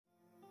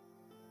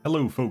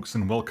Hello folks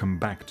and welcome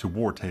back to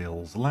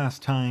Wartales.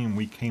 Last time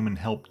we came and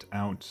helped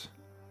out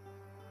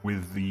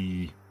with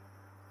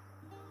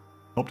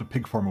helped a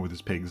pig farmer with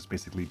his pigs,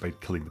 basically by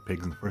killing the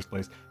pigs in the first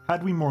place.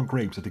 Had we more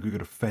grapes, I think we could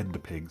have fed the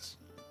pigs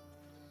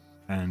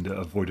and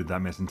avoided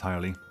that mess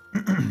entirely.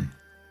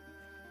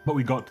 But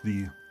we got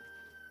the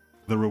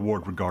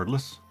reward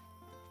regardless.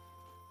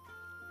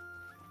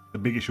 The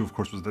big issue, of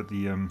course, was that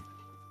the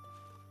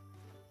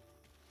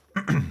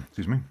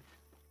excuse me,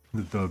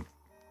 that the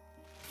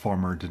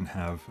farmer didn't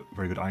have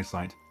very good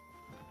eyesight,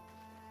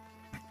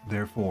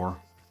 therefore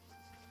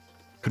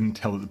couldn't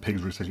tell that the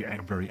pigs were essentially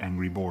very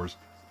angry boars.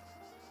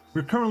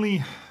 We're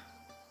currently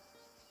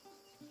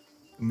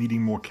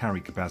needing more carry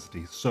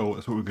capacity, so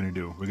that's what we're going to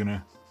do. We're going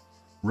to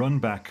run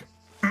back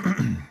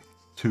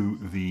to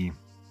the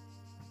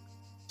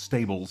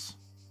stables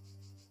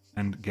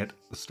and get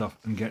the stuff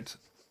and get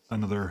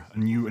an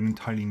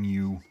entirely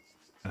new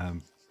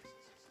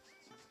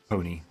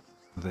pony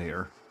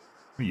there.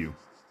 Who are you?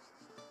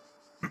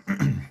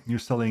 You're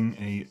selling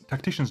a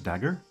tactician's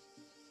dagger.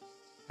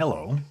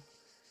 Hello.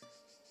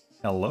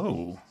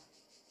 Hello.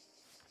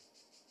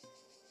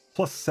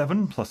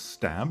 +7 plus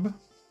stab,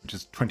 which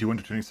is 21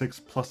 to 26,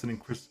 plus an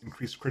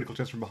increased critical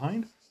chance from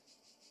behind.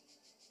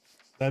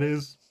 That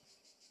is...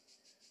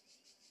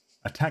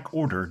 Attack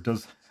order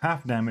does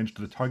half damage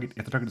to the target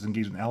if the target is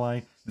engaged with an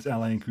ally. This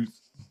ally increases...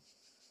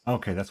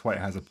 Okay, that's why it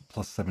has a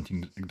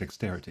 +17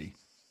 dexterity.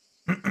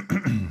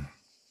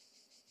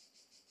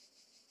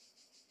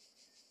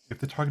 If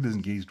the target is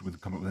engaged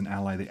with an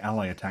ally, the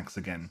ally attacks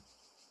again.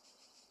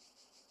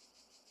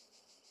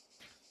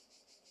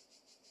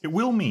 It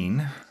will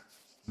mean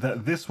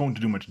that this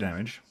won't do much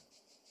damage.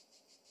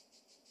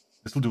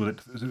 This will do it.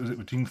 Is it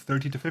between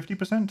 30 to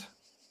 50%?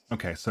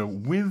 Okay, so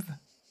with...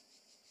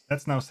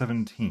 That's now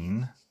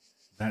 17.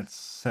 That's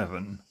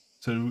 7.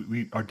 So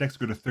our dex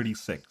go to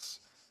 36.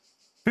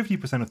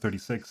 50% of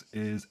 36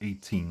 is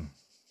 18.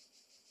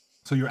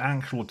 So your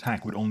actual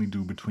attack would only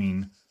do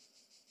between...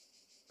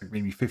 like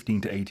maybe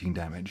 15 to 18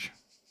 damage,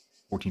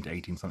 14 to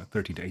 18, something,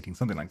 13 to 18,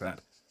 something like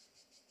that.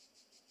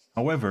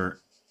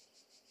 However,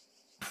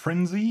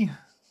 Frenzy,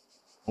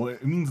 well,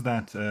 it means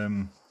that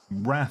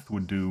Wrath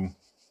would do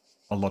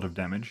a lot of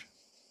damage,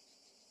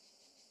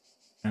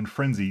 and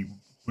Frenzy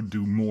would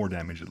do more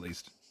damage, at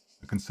least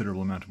a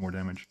considerable amount of more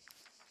damage.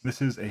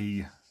 This is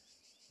a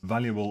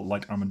valuable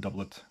light armored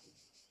doublet.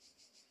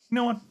 You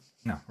know what?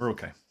 No, we're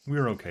okay.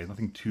 We're okay.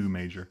 Nothing too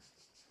major.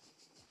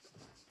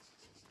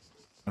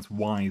 That's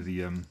why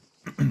the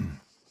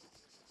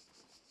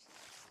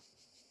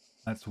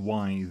that's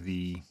why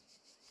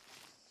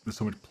there's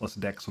so much plus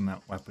dex on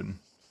that weapon,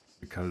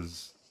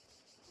 because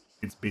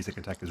its basic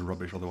attack is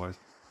rubbish otherwise.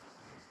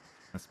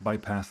 Let's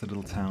bypass the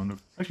little town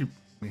of... Actually,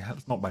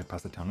 let's not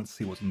bypass the town. Let's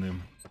see what's in the...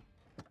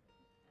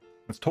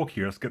 Let's talk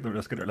here. Let's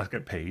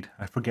get paid.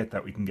 I forget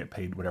that we can get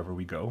paid wherever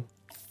we go.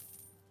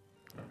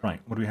 Right,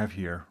 what do we have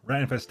here?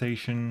 Rat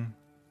infestation.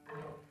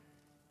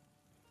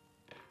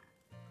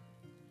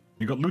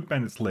 You got Loot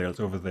Bandit's Lair, that's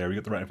over there. We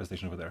got the Rat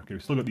Infestation over there. Okay,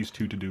 we've still got these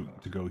two to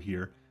go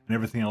here. And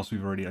everything else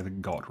we've already, I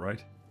think, got,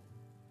 right?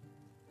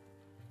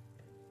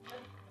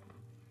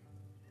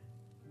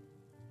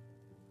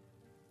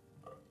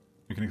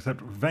 You can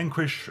accept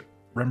Vanquish,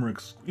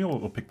 Remorik's... You know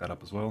what, we'll pick that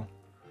up as well.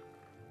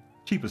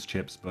 Cheapest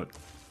chips, but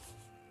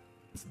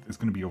it's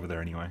going to be over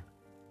there anyway.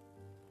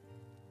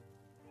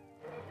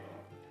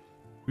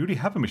 We already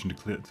have a mission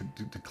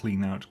to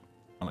clean out...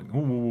 I'm like,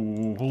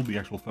 whoa, hold the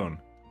actual phone.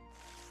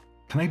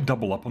 Can I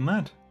double up on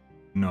that?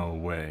 No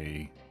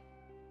way.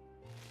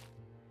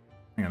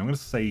 Hang on, I'm going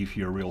to save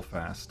here real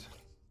fast.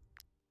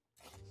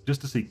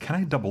 Just to see, can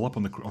I double up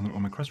on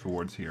my quest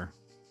rewards here?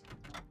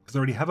 Because I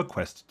already have a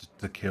quest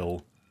to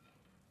kill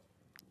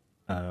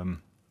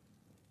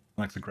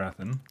Alexa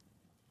Grathan.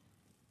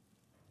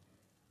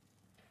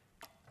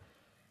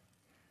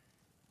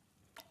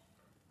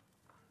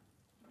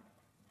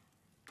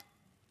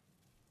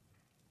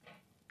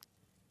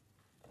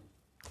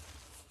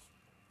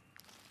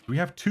 We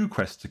have 2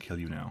 quests to kill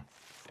you now.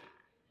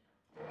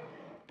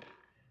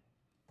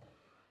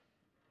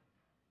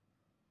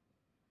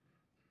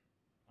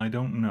 I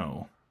don't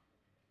know.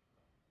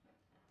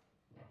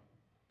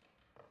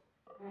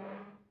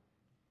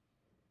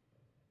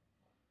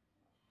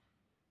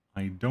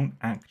 I don't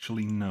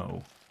actually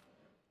know.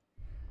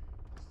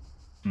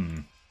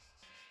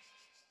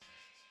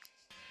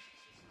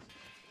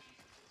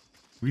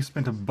 We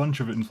spent a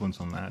bunch of influence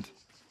on that.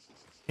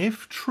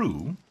 If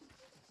true...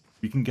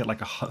 we can get like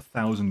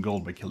 1,000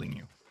 gold by killing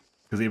you.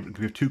 Because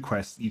we have 2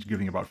 quests, each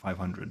giving about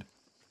 500.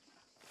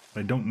 But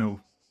I don't know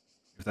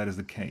if that is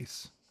the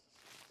case.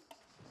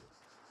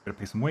 Gotta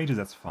pay some wages,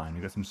 that's fine.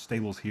 We got some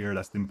stables here,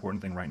 that's the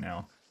important thing right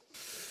now.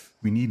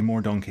 We need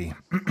more donkey.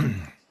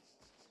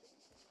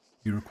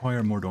 We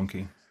require more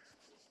donkey.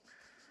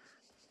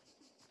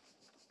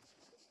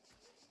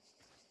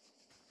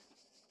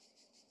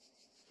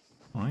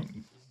 Alright,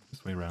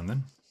 this way around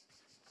then.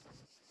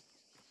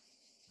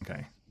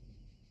 Okay.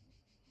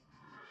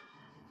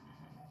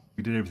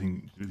 We did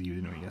everything with you,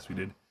 didn't we? Yes, we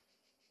did.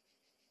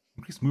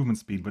 Increase movement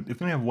speed, but if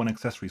they only have 1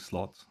 accessory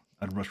slot,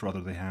 I'd much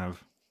rather they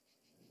have.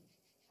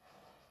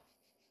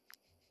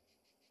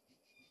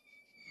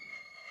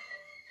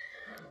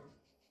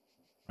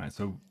 Right,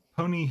 so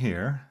pony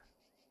here.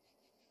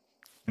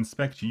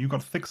 Inspect you. You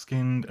got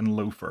thick-skinned and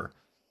loafer.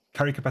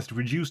 Carry capacity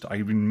reduced. I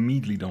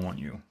immediately don't want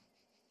you.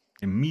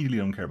 Immediately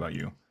don't care about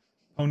you.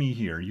 Pony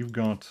here. You've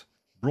got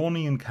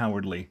brawny and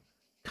cowardly.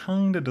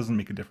 Kinda doesn't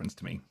make a difference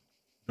to me.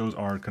 Those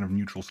are kind of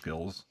neutral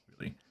skills,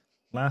 really.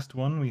 Last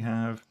one we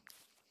have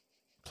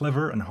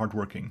clever and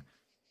hardworking.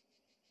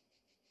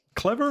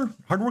 Clever?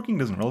 Hardworking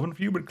isn't relevant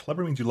for you, but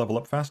clever means you level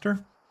up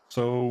faster.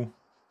 So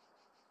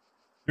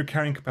your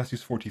carrying capacity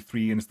is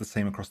 43 and it's the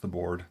same across the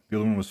board. The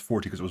other one was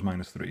 40 because it was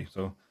 -3.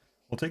 So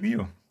we'll take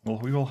you. Well,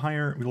 we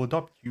will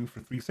adopt you for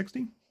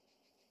 360.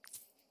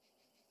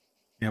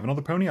 You have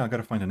another pony. I've got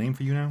to find a name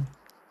for you now.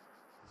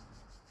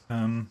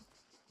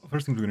 The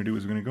first thing we're going to do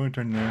is we're going to go and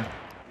turn there.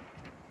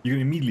 You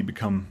can immediately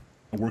become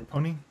a work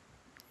pony.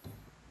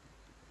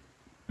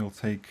 It'll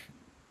take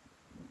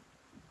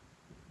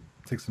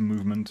some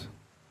movement.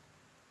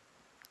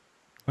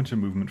 Bunch of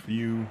movement for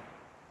you.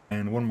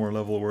 And one more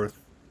level worth.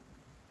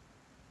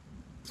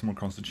 Some more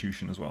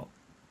constitution as well.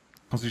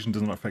 Constitution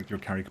does not affect your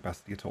carry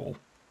capacity at all.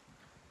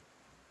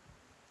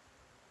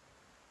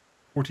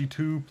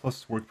 42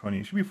 plus work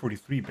pony. It should be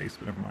 43 base,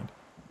 but never mind.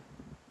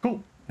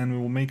 Cool. And we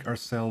will make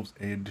ourselves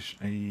a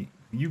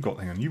you've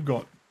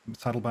got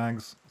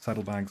saddlebags,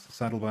 saddlebags,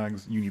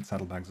 saddlebags. You need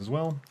saddlebags as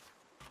well.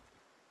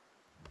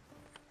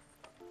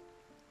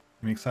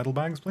 Make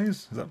saddlebags,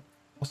 please. Is that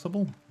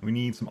possible? We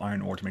need some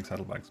iron ore to make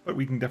saddlebags, but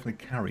we can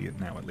definitely carry it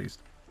now at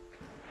least.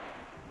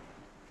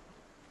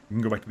 We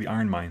can go back to the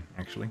iron mine,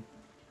 actually.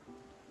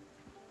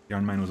 The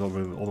iron mine was all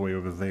the way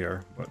over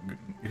there, but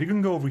if you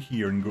can go over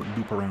here and go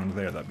loop around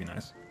there, that'd be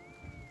nice.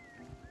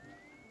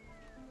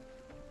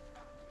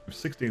 We have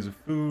 6 days of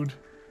food.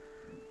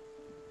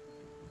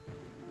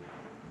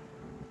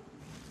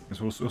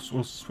 So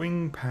we'll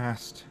swing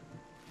past.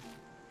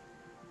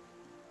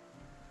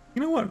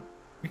 You know what?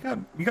 We got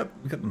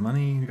the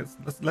money.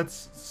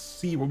 Let's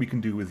see what we can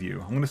do with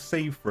you. I'm gonna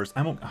save first.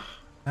 Am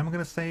I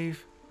gonna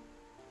save?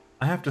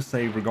 I have to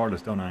save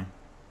regardless, don't I?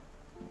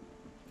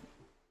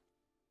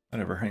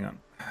 Whatever, hang on.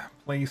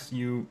 Place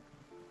you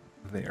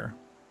there.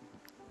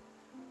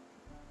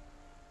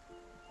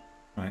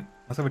 Right,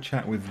 let's have a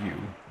chat with you.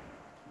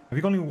 Have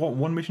you got only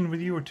one mission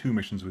with you or 2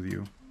 missions with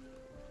you?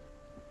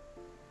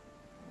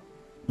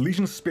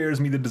 Legion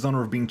spares me the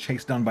dishonor of being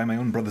chased down by my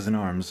own brothers in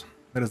arms.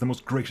 That is the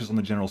most gracious on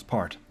the general's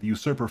part. The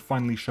usurper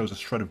finally shows a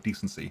shred of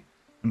decency.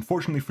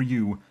 Unfortunately for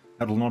you,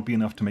 that will not be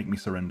enough to make me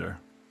surrender.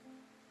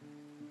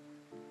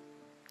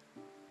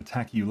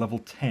 Attack you, level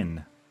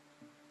 10.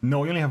 No,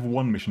 we only have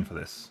 1 mission for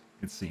this,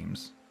 it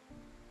seems.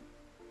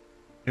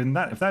 If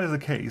that is the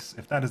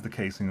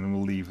case, then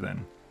we'll leave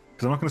then.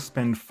 Because I'm not going to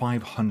spend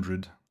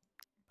 500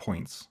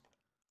 points.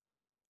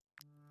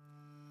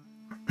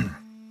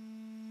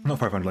 Not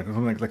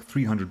 500, like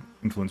 300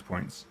 influence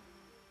points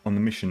on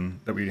the mission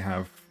that we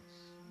have.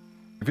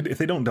 If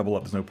they don't double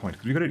up, there's no point.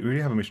 Because we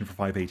already have a mission for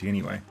 580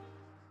 anyway.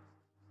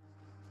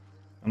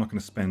 I'm not going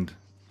to spend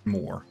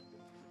more.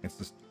 It's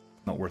just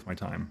not worth my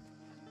time.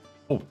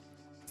 Oh,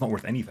 it's not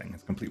worth anything.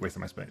 It's a complete waste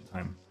of my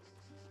time.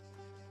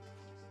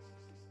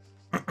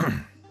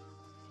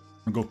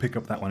 I'll go pick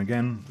up that one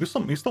again. We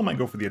still might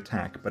go for the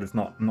attack, but it's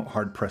not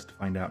hard pressed to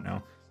find out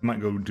now. We might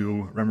go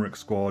do Remeric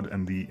Squad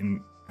and the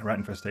Rat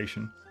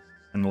Infestation,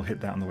 and we'll hit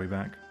that on the way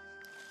back.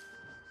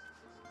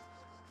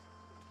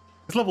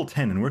 It's level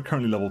 10, and we're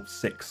currently level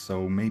 6,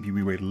 so maybe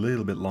we wait a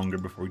little bit longer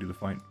before we do the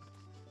fight.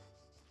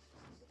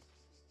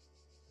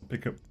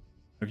 Pick up.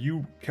 Have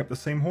you kept the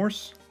same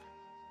horse?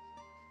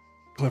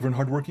 Clever and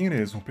hardworking it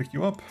is. We'll pick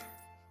you up.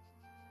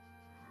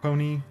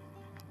 Pony.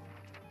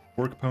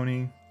 Work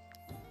pony.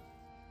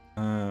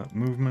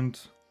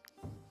 Movement.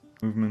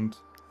 Movement.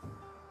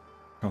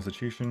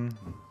 Constitution.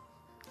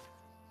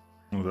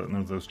 None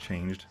of those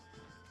changed.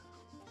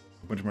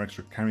 A bunch more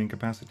extra carrying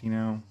capacity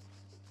now.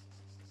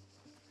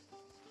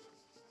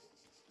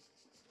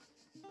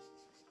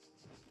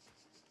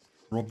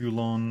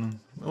 Robulon.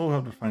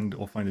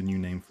 We'll find a new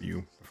name for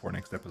you before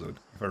next episode,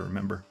 if I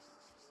remember.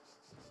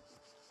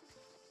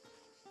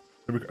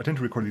 I tend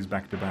to record these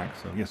back to back,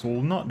 so yes,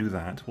 we'll not do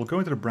that. We'll go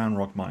into the Brown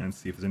Rock Mine and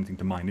see if there's anything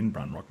to mine in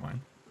Brown Rock Mine.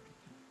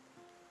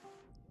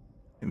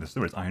 And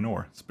there is iron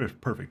ore. It's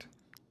perfect.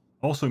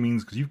 Also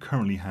means, because you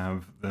currently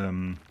have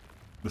the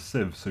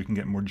sieve, so you can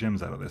get more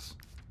gems out of this.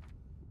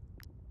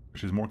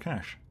 Which is more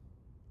cash.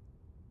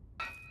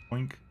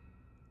 Boink.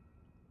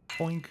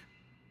 Boink.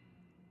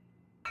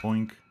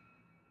 Boink.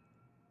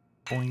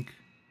 Boink.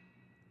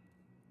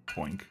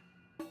 Boink.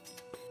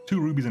 2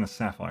 rubies and a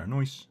sapphire.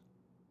 Nice.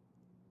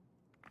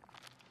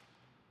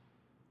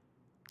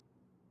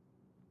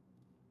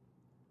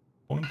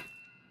 Boink.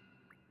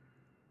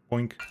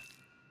 Boink.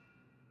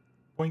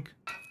 Boink.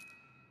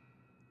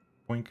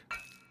 Boink.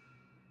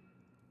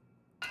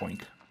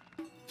 Boink.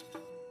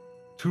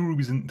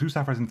 2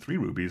 sapphires and 3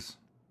 rubies.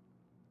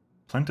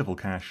 Plentiful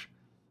cash.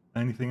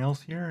 Anything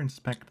else here?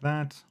 Inspect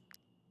that.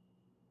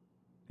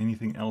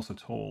 Anything else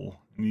at all?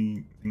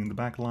 Anything in the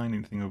back line?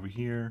 Anything over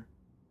here?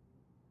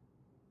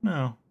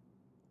 No.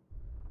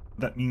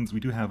 That means we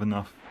do have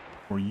enough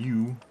for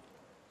you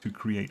to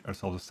create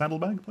ourselves a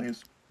saddlebag,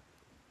 please.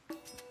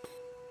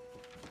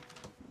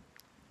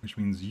 Which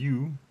means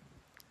you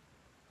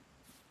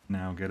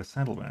now get a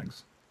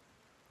saddlebags.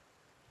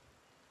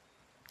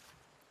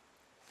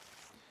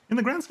 In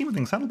the grand scheme of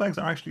things, saddlebags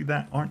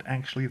aren't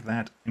actually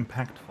that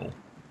impactful.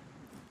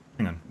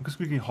 Hang on, let's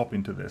quickly hop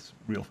into this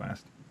real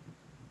fast.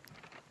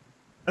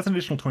 That's an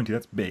additional 20,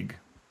 that's big.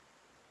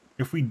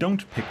 If we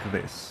don't pick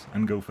this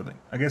and go for the...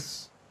 I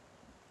guess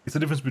it's the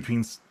difference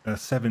between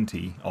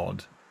 70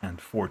 odd and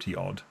 40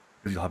 odd,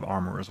 because you'll have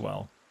armor as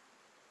well.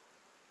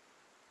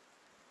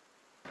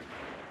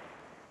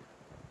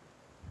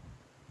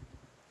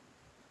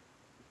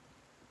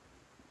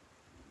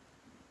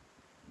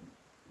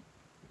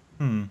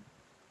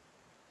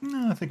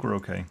 No, I think we're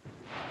okay.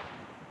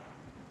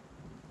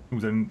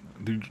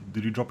 Did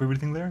you drop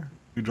everything there?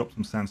 You dropped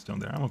some sandstone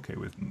there. I'm okay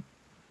with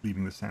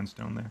leaving the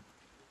sandstone there.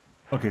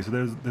 Okay, so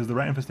there's the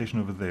rat infestation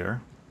over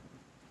there.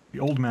 The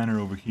old manor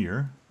over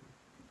here.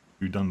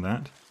 We've done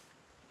that.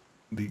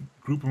 The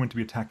group are meant to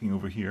be attacking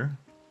over here.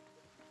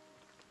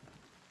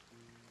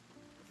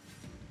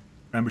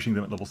 Ambushing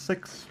them at level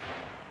 6.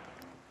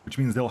 Which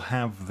means they'll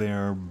have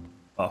their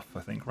buff, I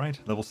think, right?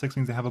 Level 6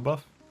 means they have a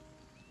buff?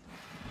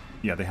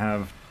 Yeah, they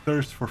have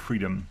Thirst for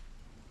Freedom.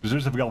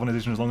 Reserves of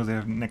Galvanization as long as they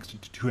have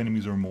next to 2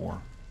 enemies or more.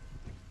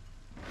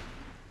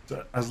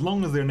 So as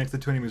long as they're next to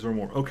 2 enemies or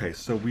more. Okay,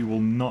 so we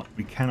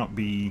cannot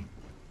be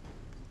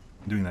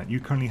doing that. You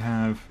currently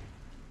have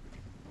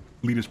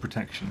Leader's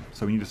Protection,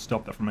 so we need to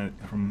stop that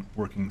from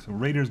working. So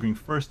Raider's going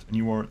first, and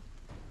you are...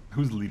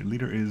 Who's the leader?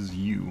 Leader is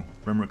you,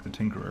 Remrick the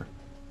Tinkerer.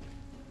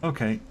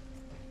 Okay,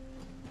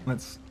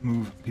 let's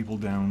move people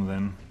down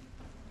then.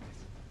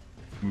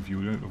 Move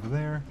you over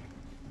there.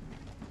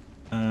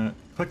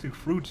 Eclectic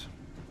Fruit,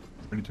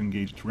 ready to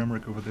engage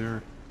Remrick over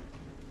there.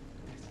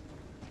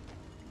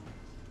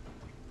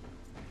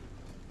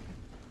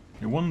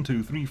 Okay, 1,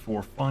 2, 3,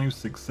 4, 5,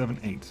 6, 7,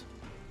 8.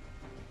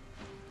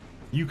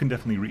 You can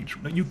definitely reach.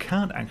 No, you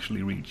can't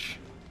actually reach.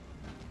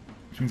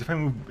 Which means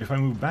if I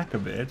move back a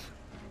bit,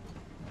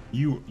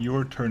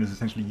 your turn is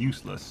essentially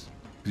useless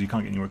because you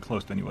can't get anywhere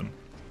close to anyone.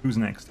 Who's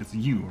next? It's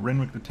you,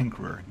 Renrick the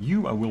Tinkerer.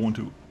 You I will want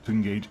to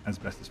engage as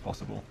best as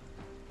possible.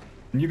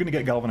 And you're going to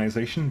get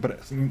Galvanization, but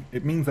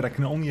it means that I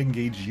can only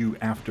engage you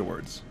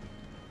afterwards.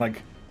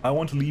 Like, I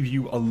want to leave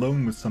you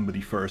alone with somebody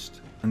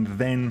first, and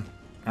then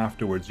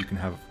afterwards we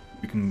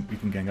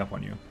can gang up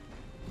on you.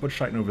 Put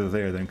Shaitan over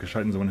there then, because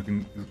Shaitan's the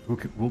one who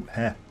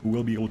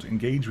will be able to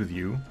engage with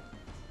you.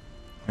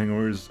 And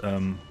where's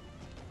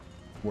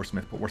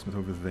Warsmith? Put Warsmith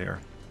over there.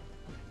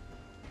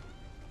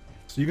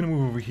 So you're going to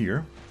move over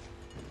here.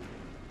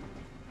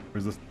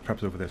 Where's this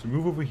traps over there? So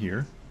move over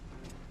here.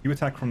 You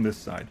attack from this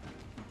side.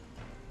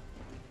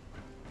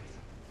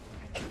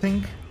 I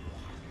think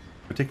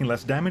we're taking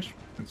less damage.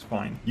 That's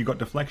fine. You got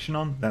deflection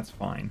on. That's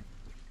fine.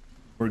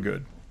 We're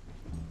good.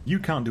 You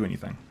can't do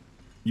anything.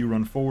 You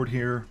run forward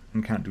here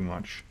and can't do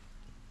much.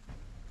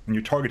 And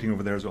you're targeting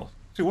over there as well.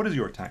 So what is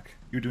your attack?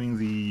 You're doing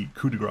the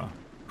coup de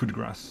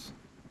grace.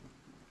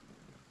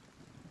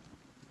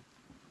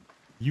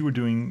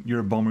 You're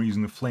a bomber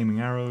using the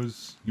flaming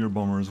arrows. You're a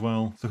bomber as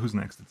well. So who's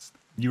next?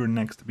 You're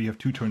next. We have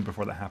 2 turns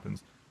before that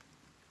happens.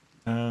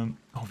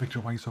 Oh, Victor,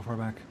 why are you so far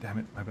back? Damn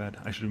it, my bad.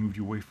 I should have moved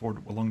you way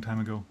forward a long time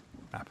ago.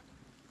 Crap.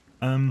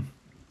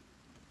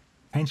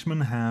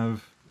 Henchmen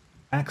have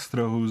axe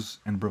throws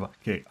and bravado.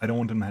 Okay, I don't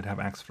want them to have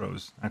axe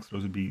throws. Axe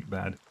throws would be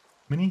bad.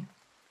 Mini?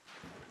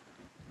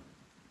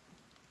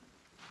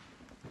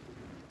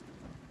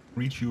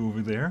 Reach you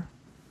over there.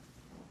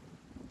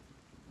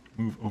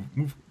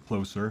 Move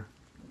closer.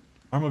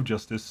 Arm of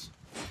Justice.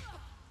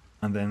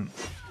 And then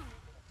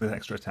with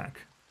extra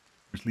attack.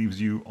 Which leaves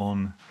you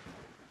on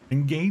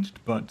engaged,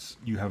 but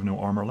you have no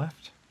armor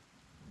left.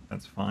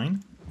 That's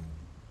fine.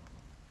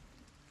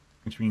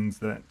 Which means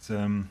that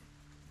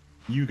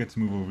you get to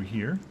move over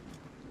here.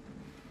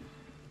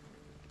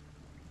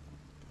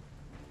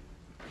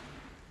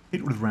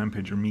 Hit with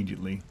Rampage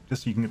immediately,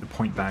 just so you can get the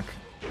point back.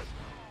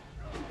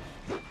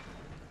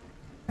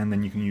 And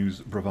then you can use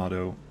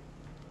Bravado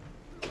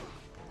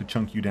to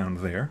chunk you down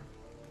there.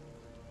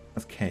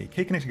 That's K.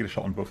 K can actually get a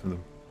shot on both of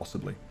them,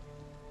 possibly.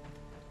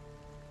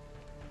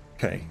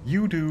 Okay,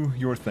 you do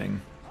your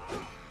thing,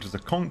 which is a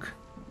conk.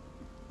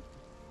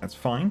 That's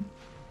fine.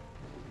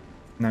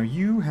 Now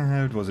you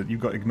had, you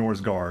got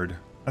Ignores Guard.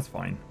 That's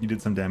fine. You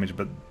did some damage,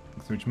 but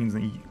which means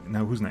that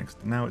now who's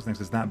next? Now it's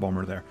next is that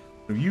bomber there.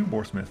 So you,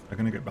 Borsmith, are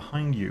going to get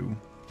behind you.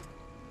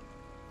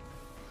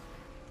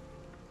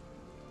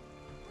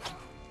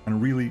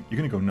 And really, you're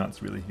going to go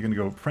nuts, really. You're going to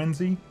go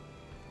Frenzy.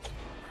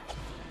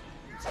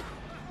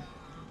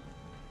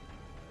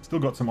 Still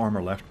got some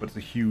armor left, but it's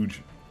a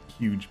huge,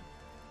 huge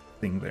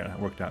thing there. That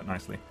worked out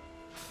nicely.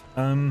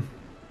 So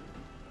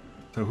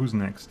who's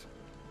next?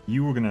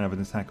 You were going to have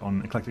an attack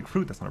on Eclectic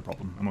Fruit. That's not a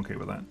problem. I'm okay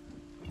with that.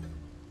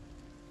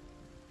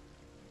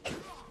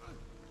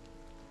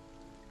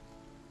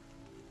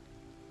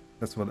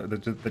 That's what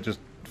that just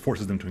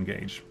forces them to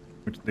engage,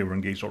 which they were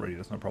engaged already.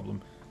 That's no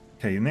problem.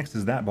 Okay, next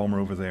is that bomber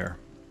over there.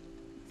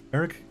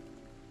 Eric,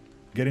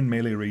 get in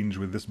melee range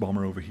with this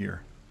bomber over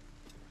here.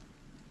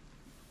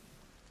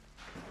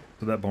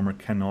 So that bomber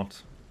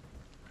cannot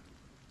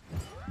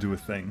do a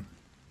thing.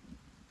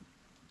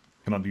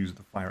 Cannot use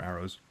the fire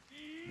arrows.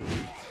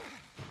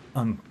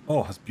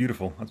 Oh, that's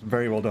beautiful. That's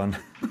very well done.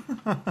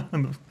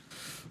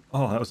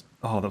 Oh, that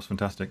was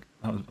fantastic.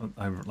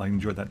 I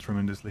enjoyed that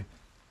tremendously.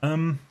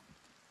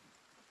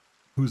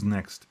 Who's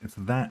next? It's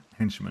that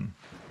henchman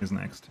is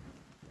next.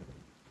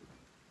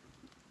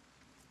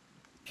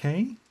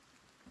 Okay.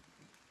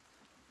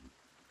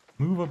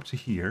 Move up to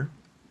here.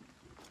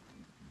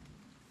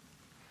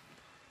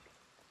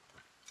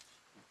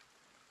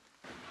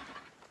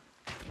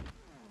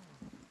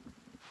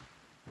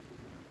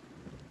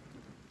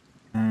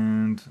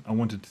 And I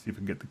wanted to see if I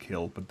can get the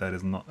kill, but that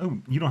is not... Oh,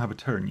 you don't have a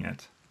turn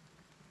yet.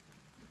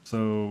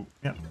 So,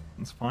 yeah,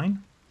 that's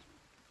fine.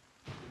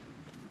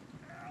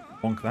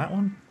 Bonk that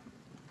one.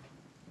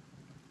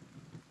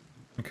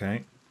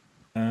 Okay.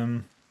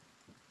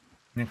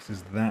 Next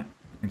is that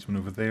henchman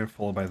over there,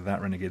 followed by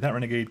that renegade. That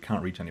renegade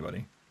can't reach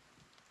anybody.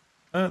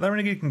 That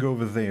renegade can go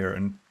over there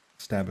and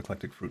stab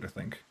eclectic fruit, I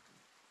think.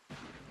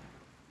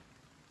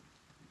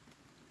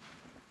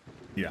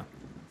 Yeah.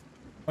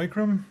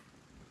 Vikram.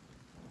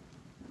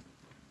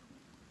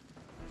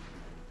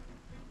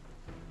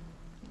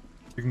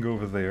 You can go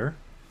over there.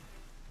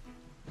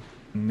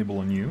 Nibble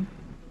on you.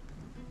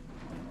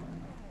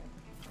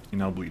 You're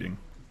now bleeding.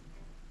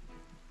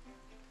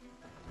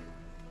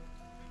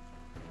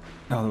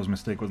 Oh, that was a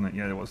mistake, wasn't it?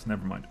 Yeah, it was.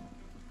 Never mind.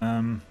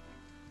 So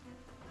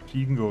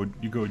you can go.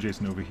 You go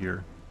adjacent over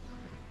here.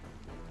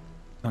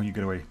 Oh, you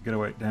get away. Get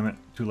away. Damn it.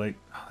 Too late.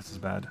 Oh, this is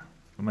bad.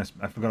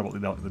 I forgot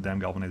about the damn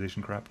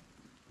galvanization crap.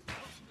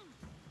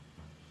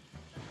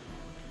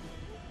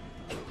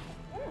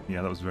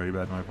 Yeah, that was very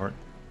bad on my part.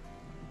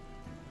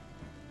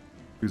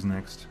 Who's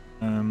next?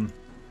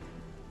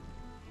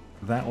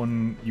 That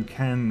one, you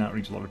can not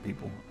reach a lot of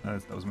people.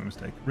 That was my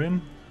mistake.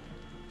 Rin,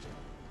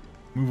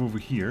 move over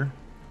here.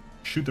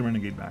 Shoot the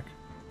renegade back.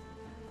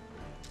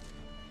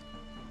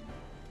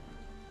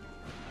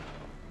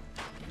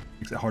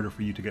 Makes it harder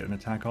for you to get an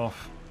attack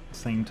off.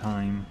 Same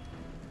time,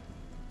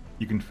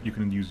 you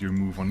can use your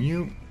move on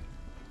you.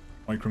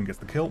 Vikram gets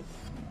the kill.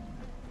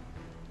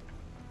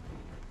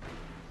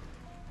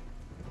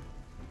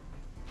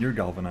 You're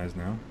galvanized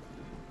now.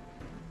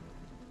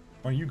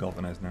 Why are you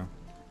galvanized now?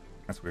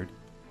 That's weird.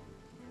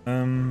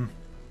 On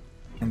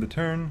the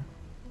turn,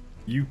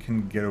 you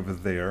can get over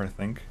there, I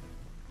think.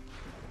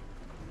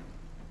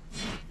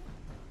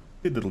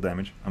 Did little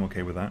damage. I'm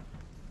okay with that.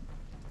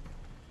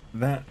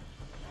 That...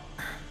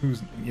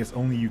 Yes,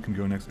 only you can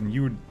go next. And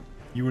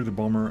you were the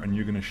bomber, and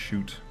you're gonna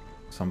shoot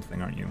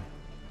something, aren't you?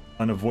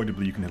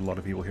 Unavoidably, you can hit a lot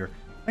of people here.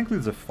 Thankfully,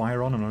 there's a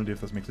fire on. I don't know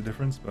if this makes a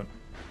difference, but...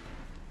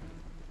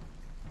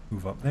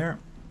 Move up there.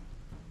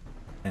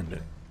 End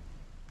it.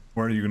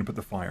 Where are you gonna put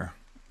the fire?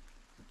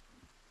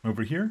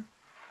 Over here?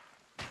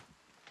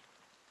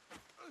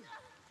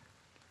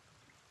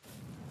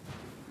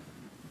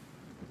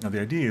 Now the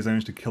idea is I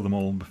managed to kill them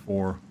all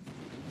before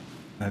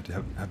I have to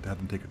have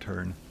them take a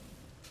turn.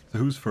 So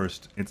who's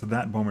first? It's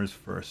that bomber's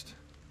first.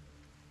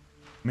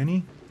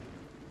 Mini?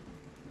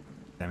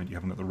 Damn it, you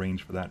haven't got the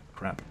range for that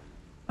crap.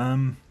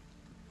 I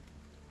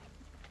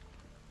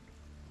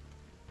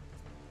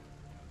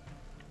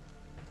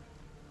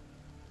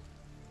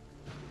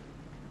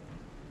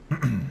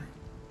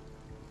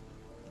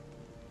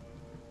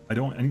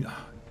don't...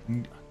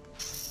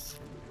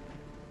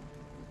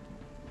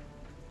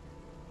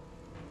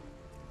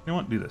 You know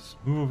what? Do this.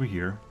 Move over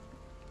here.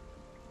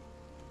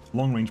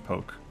 Long range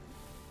poke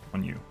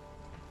on you.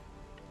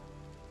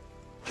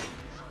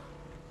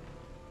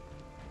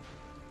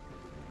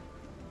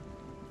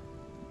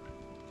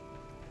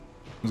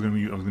 I was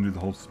gonna do the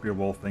whole spear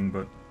wall thing,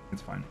 but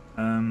it's fine.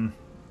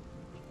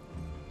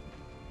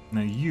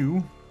 Now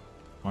you,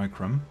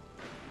 Vikram.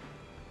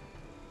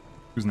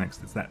 Who's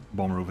next? It's that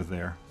bomber over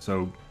there.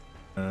 So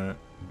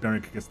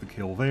Derek gets the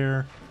kill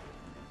there.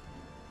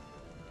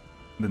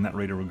 Then that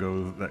raider will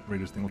go, that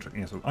raider's thing will trick.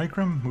 Yeah, so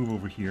Ikram, move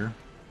over here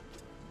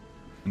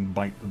and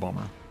bite the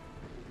bomber.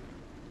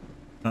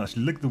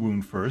 Actually, lick the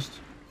wound first.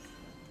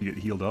 You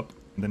get healed up,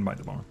 and then bite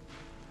the bomber.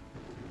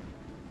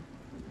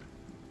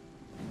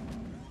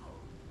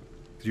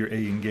 So you're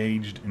A,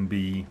 engaged, and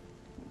B,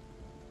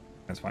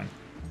 that's fine.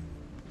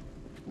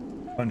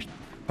 Punch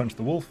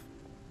the wolf.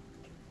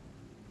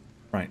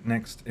 Right,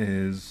 next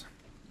is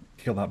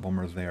kill that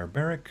bomber there,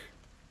 Beric.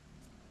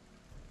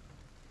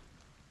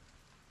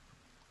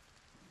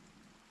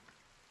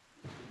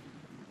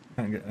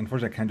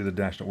 Unfortunately, I can't do the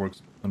dash that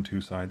works on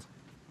two sides.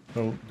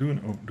 So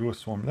do a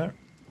swarm there.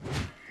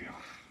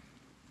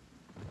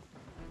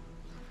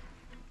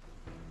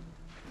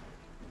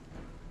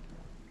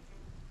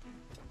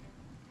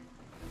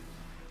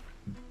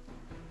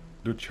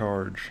 Do a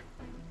charge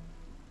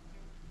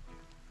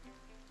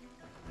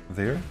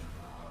there.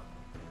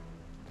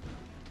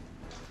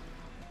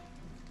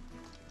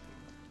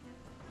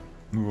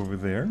 Move over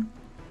there.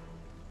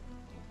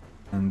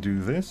 And do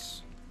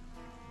this.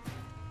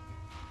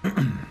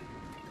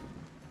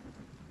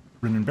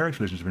 Rin and Beric's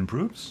relationship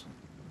improves.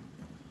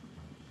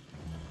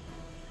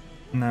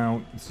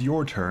 Now, it's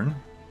your turn.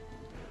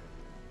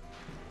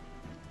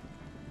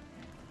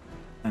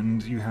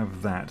 And you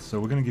have that, so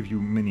we're going to give you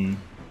Mini.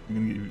 We're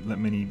going to let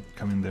Mini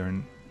come in there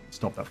and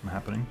stop that from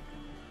happening.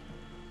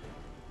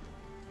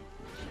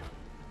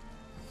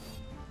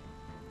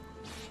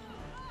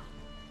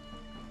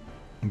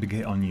 And big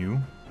hit on you.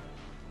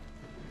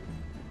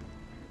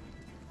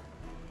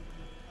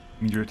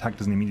 I mean, your attack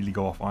doesn't immediately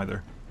go off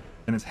either.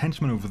 And its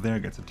henchman over there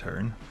gets a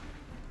turn.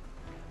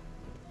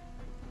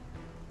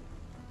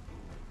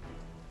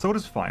 So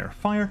does fire.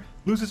 Fire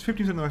loses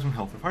 15% of the maximum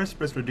health. The fire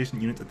spreads for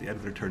adjacent units at the end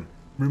of their turn.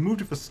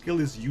 Removed if a skill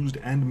is used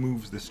and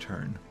moves this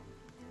turn.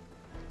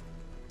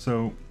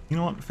 So, you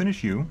know what?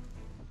 Finish you.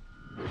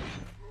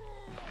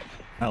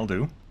 That'll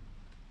do.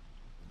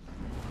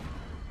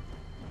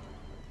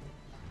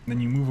 And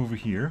then you move over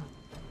here.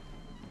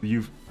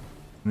 And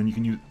then you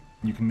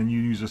can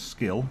use a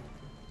skill.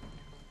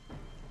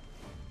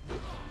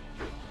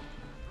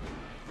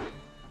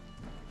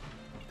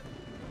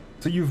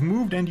 So you've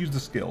moved and used the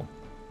skill.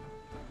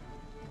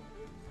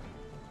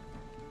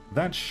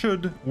 That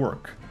should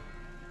work.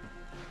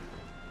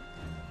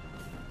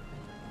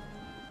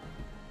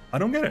 I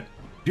don't get it.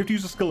 Do you have to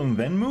use a skill and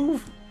then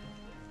move?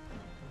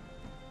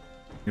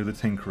 You're the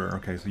Tinkerer.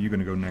 Okay, so you're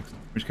going to go next. In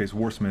which case,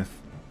 Warsmith.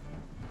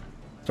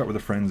 Start with a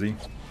Frenzy.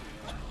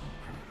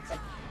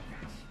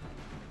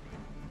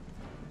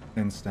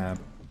 Then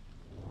stab.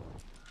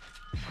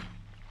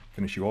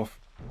 Finish you off.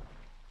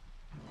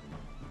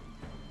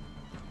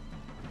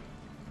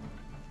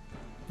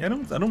 Yeah,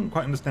 I don't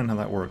quite understand how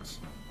that works.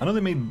 I know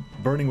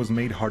burning was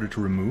made harder to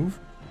remove,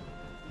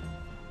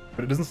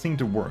 but it doesn't seem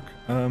to work.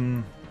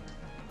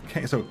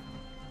 Okay, so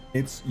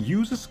it's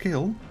use a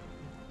skill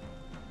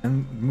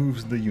and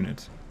moves the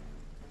unit.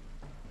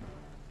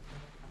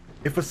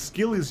 If a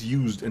skill is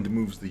used and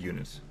moves the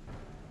unit,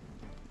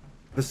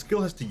 the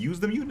skill has to use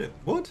the unit.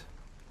 What?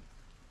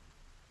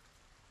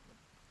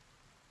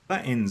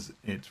 That ends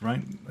it,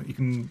 right? You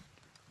can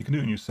do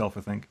it on yourself,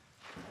 I think.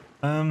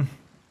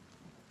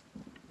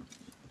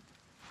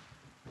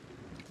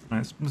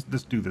 Alright,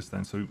 let's do this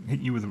then. So hit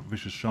you with a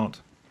vicious shot.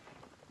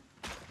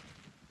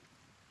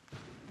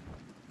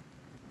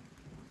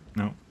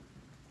 No.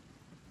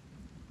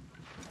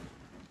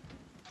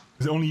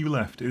 Is it only you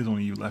left? It is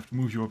only you left.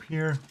 Move you up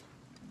here.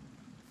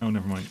 Oh,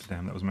 never mind.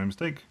 Damn, that was my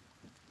mistake.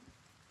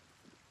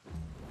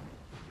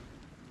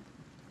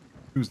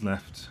 Who's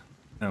left?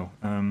 Oh,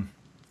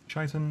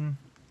 Chiton.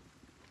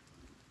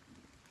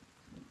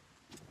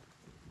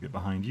 Get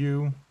behind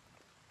you.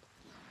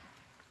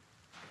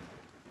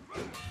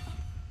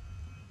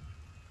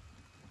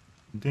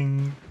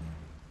 Ding.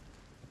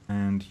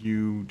 And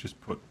you just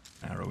put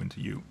arrow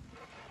into you.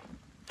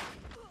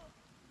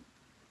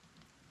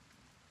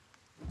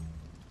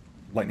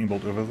 Lightning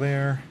bolt over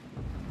there.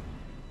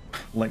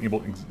 Lightning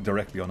bolt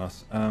directly on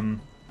us.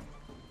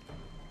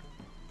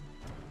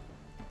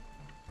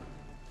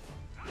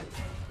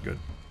 Good.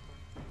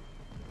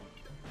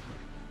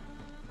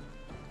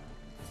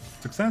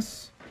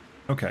 Success?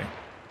 Okay.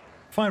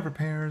 5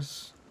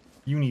 repairs.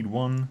 You need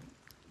 1.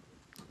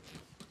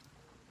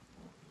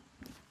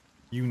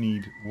 You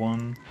need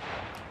 1.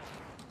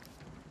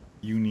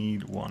 You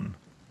need 1.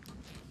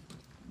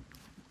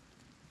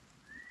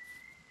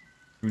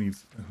 Who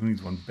needs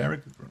 1?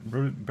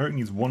 Beric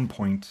needs 1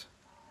 point.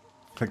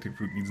 Eclectic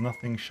Fruit needs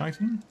nothing.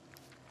 Chiton?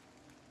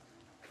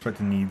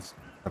 Chiton needs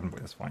 7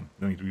 points. That's fine.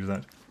 Don't need to use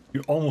that.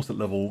 You're almost at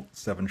level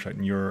 7,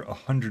 Chiton. You're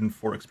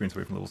 104 experience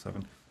away from level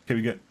 7. Okay,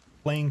 we get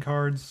playing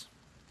cards.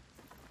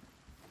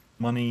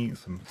 Money,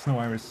 some Snow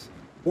Iris.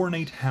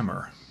 Ornate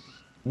Hammer.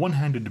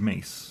 One-handed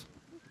Mace.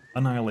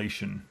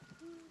 Annihilation.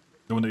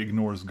 The one that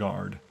ignores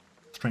guard.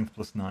 Strength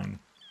 +9.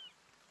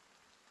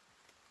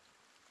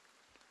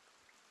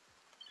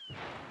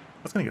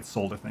 That's gonna get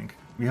sold, I think.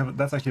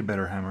 That's actually a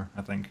better hammer,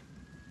 I think.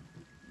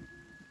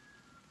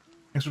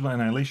 Extra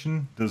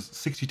Annihilation does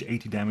 60 to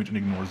 80 damage and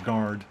ignores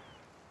guard.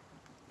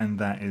 And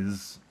that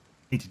is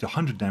 80 to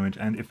 100 damage,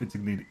 and if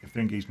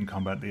they're engaged in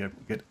combat, they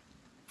get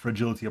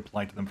fragility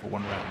applied to them for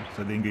 1 round.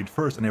 So they engage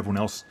first, and everyone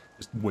else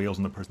just wails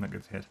on the person that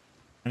gets hit.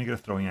 And you get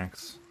a throwing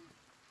axe.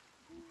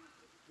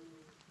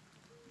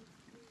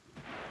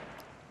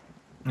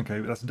 Okay,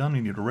 that's done.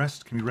 We need to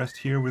rest. Can we rest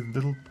here with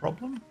little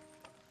problem?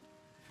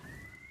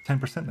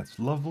 10%, that's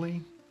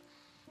lovely.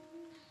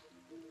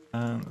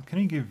 Can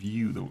we give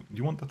you the... Do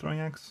you want the throwing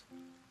axe?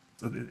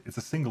 It's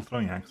a single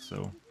throwing axe,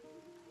 so...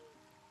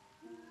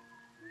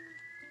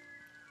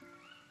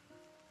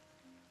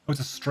 Oh, it's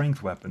a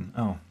strength weapon.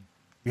 Oh.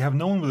 We have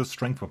no one with a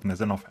strength weapon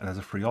as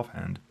a free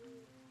offhand.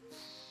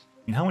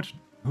 I mean, how much...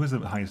 Who has the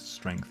highest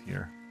strength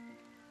here?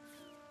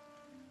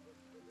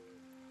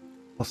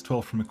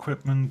 +12 from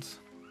equipment.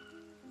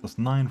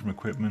 +9 from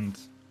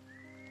equipment.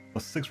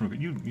 +6 from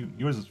equipment.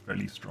 Yours is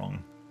fairly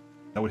strong.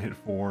 That would hit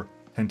for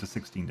 10 to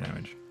 16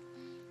 damage.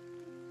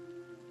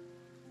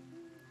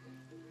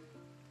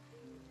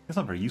 It's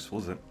not very useful,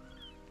 is it?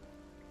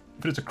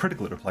 If it's a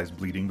critical, it applies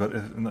bleeding, but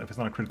if it's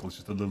not a critical, it's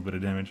just a little bit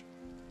of damage.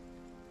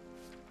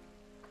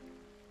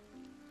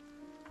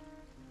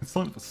 It's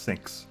still for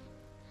 6.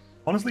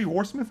 Honestly,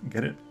 Warsmith,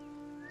 get it.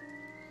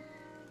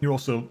 You're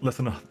also less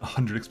than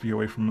 100 XP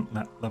away from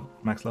that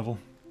max level.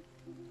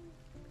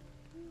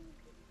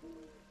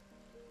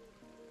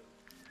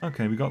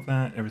 Okay, we got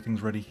that.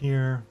 Everything's ready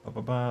here. Ba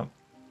ba ba.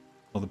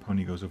 Oh, the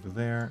pony goes over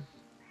there.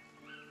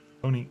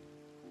 Pony.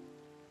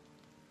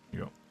 Here you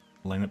go.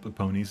 Line up the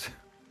ponies.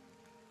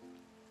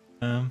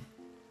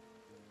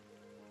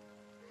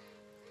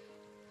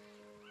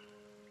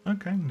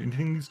 Okay,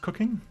 anything needs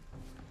cooking?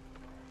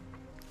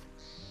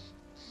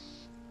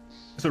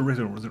 So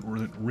was it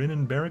Rin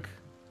and Beric?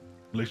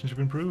 Relationship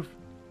improve?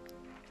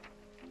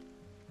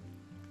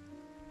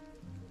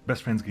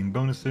 Best friends gain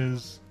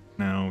bonuses.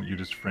 Now you're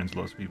just friends with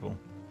lots of people.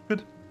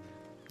 Good.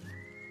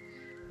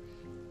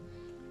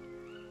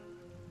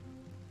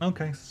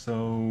 Okay,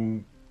 so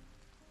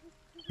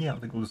yeah, I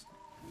think we'll just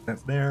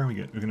that's there.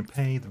 We're gonna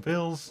pay the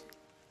bills.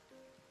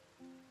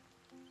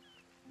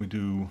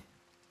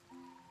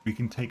 We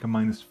can take a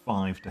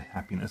 -5 to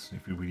happiness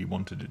if we really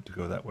wanted it to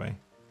go that way.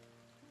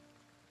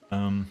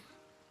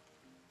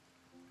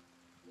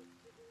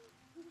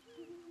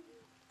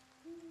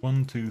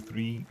 1, 2,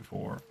 3,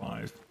 4,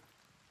 5.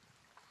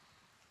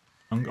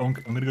 I'm gonna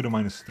go to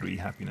 -3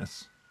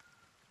 happiness.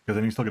 Because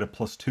then you still get a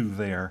 +2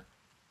 there.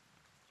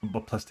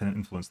 But +10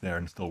 influence there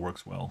and it still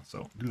works well.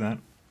 So do that.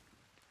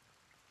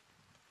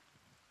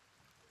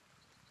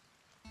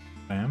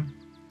 Bam.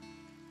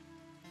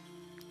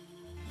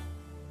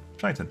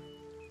 Triton.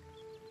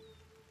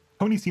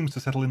 Pony seems to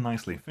settle in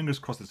nicely. Fingers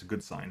crossed it's a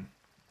good sign.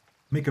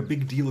 Make a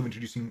big deal of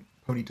introducing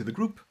Pony to the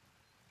group.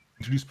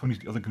 Introduce Pony to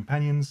the other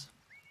companions.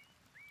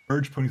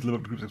 Urge Pony to live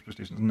up to group's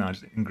expectations. Nah,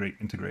 just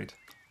integrate.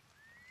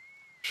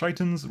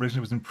 Triton's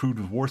relationship was improved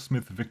with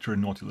Warsmith, Victor,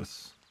 and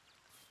Nautilus.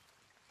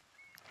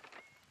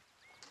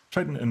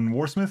 Triton and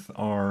Warsmith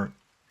are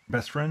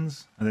best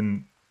friends, and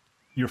then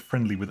you're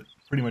friendly with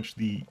pretty much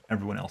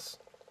everyone else.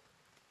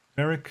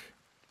 Beric,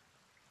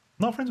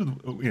 not friends with.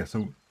 Oh, yeah,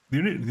 so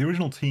the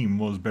original team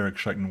was Beric,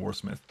 Triton,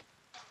 Warsmith.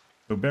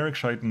 So Beric,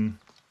 Triton,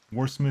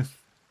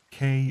 Warsmith,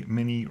 Kay,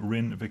 Minnie,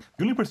 Rin, Vic.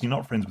 The only person you're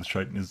not friends with,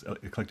 Triton, is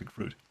Eclectic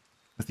Fruit.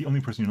 That's the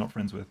only person you're not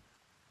friends with.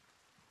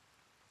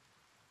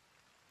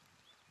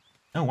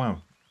 Oh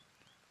wow,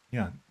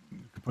 yeah,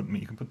 you can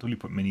totally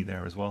put Minnie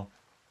there as well.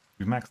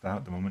 We've maxed out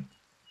at the moment.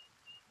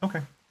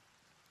 Okay,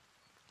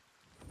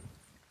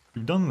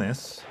 we've done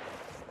this.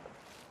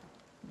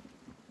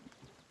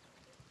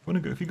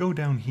 If you go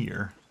down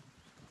here,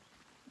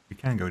 we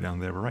can go down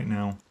there, but right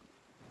now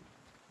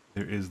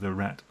there is the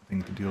rat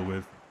thing to deal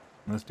with.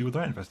 Let's deal with the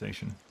rat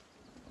infestation.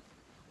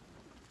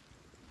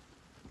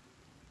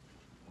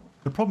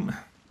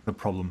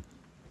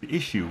 The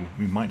issue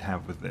we might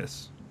have with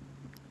this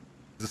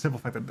is the simple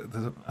fact that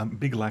there's a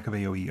big lack of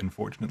AoE,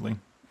 unfortunately.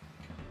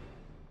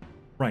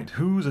 Right,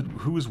 who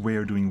is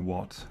where doing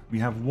what? We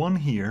have one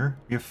here.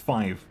 We have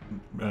 5.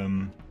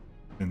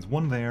 There's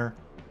one there,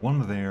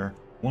 one there,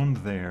 one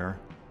there.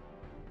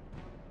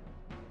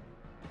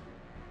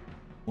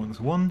 There's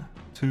 1,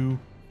 2,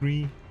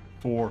 3,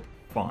 4,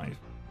 5.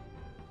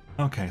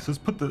 Okay, so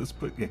let's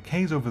put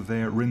K's over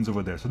there, Rin's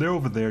over there. So they're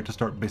over there to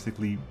start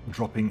basically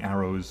dropping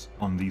arrows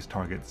on these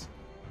targets.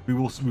 We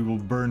will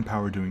burn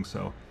power doing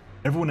so.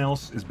 Everyone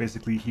else is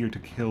basically here to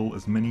kill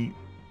as many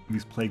of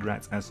these plague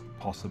rats as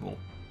possible.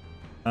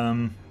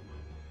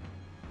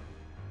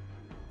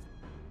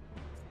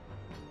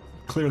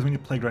 Clear as many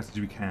plague rats as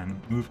we can.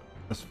 Move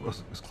as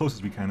close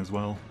as we can as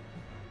well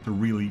to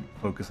really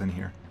focus in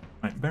here.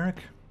 Right,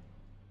 Beric.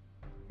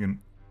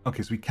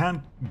 Okay, so we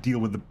can't deal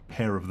with the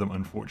pair of them,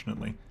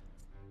 unfortunately.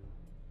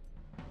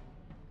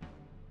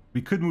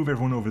 We could move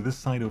everyone over this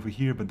side over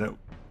here, but that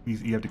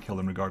you have to kill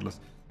them regardless.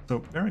 So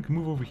Beric,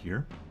 move over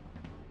here.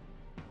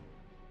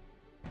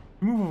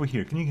 Move over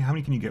here. How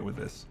many can you get with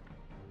this?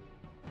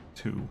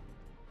 2.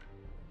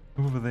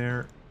 Move over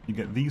there. You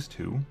get these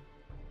 2.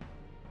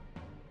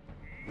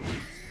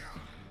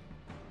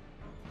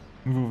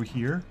 Move over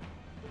here.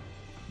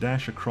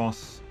 Dash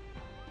across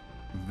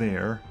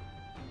there.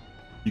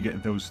 You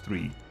get those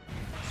 3.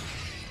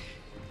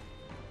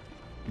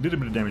 We did a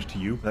bit of damage to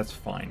you, but that's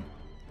fine.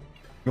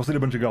 We also did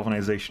a bunch of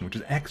galvanization, which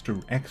is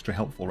extra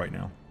helpful right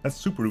now. That's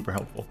super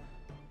helpful.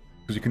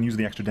 Because you can use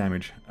the extra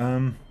damage.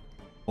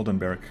 Hold on,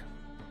 Beric.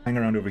 Hang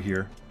around over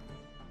here.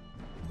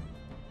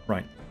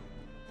 Right.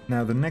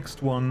 Now the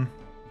next one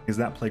is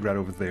that plague rat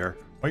over there.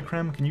 White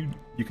Cram,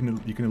 you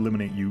can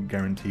eliminate you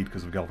guaranteed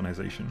because of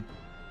galvanization.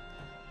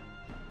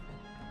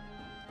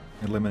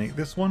 Eliminate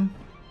this one.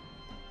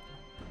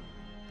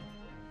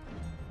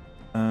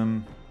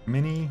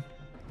 Mini.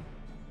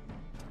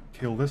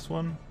 Kill this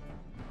one.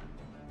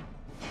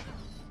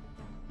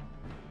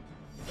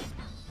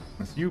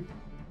 That's you.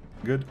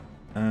 Good.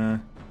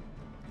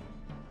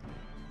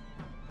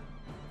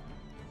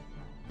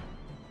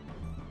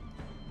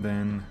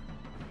 Then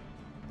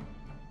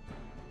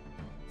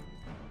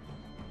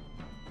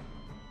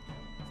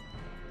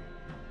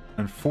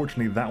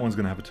unfortunately that one's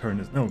gonna have a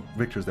turn. No,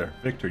 Victor's there.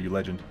 Victor, you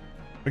legend.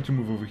 Victor,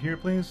 move over here,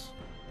 please.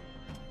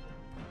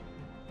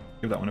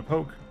 Give that one a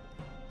poke.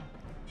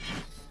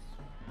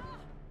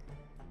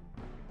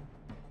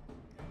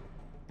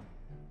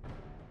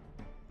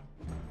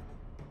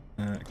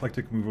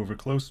 Eclectic, move over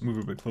close, move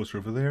a bit closer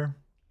over there.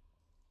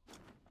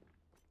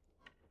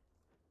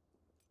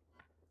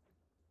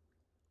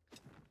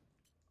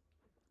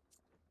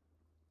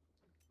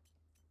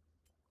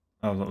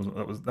 Oh,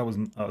 that was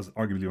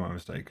arguably my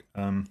mistake.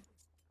 I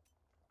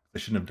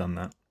shouldn't have done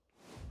that.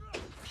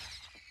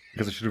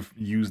 Because I should have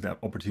used that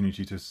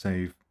opportunity to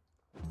save.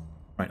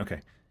 Right,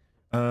 okay.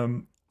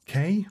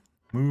 K,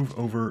 move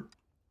over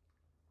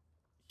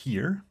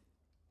here.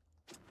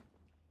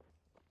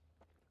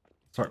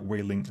 Start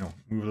wailing. No,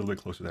 move a little bit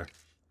closer there.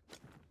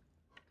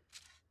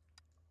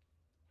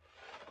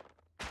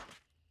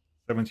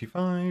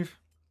 75.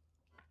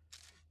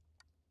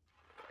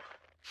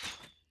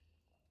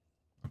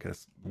 Okay,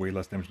 that's way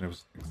less damage than I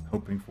was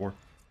hoping for.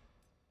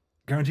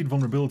 Guaranteed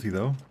vulnerability,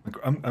 though. Like,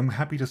 I'm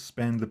happy to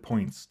spend the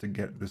points to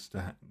get this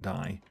to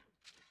die.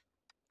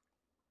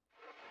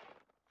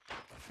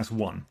 That's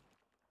 1.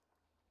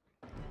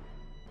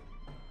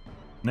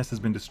 Nest has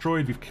been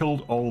destroyed. We've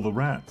killed all the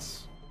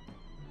rats.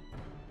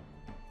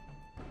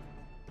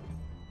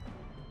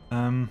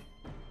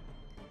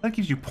 That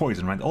gives you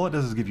poison, right? All it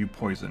does is give you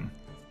poison.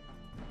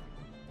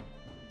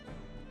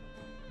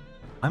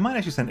 I might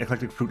actually send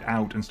Eclectic Fruit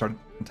out and start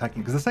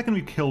attacking, because the second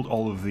we killed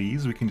all of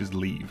these, we can just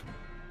leave.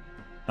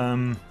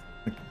 Killing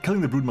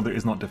the Broodmother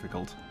is not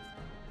difficult.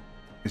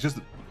 It's just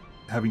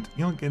having to,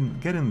 you know,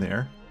 get in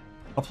there.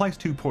 Applies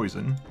 2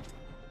 poison.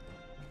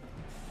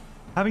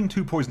 Having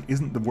 2 poison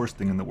isn't the worst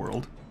thing in the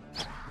world.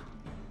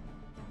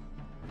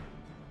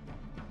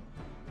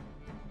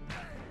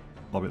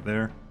 Lob it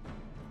there.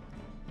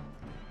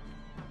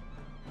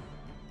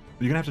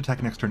 You're gonna have to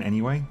attack next turn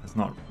anyway. That's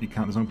not, you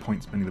can't, there's no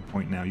point spending the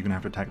point now. You're gonna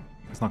have to attack,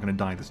 it's not gonna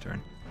die this turn.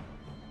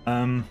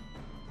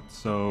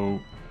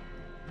 So,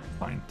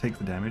 fine, take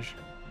the damage.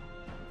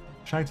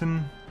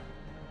 Shaitan.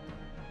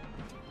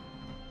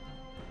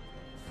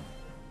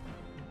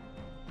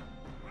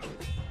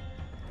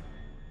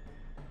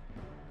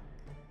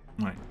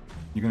 Right,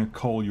 you're gonna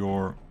call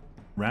your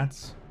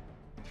rats.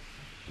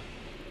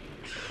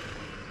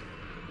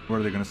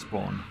 Where are they gonna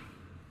spawn?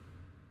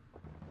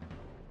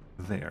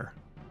 There.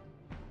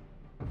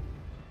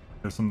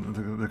 There's some,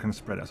 they're kind of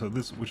spread out. So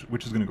this,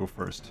 which is going to go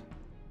first?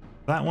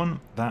 That one,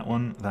 that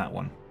one, that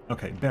one.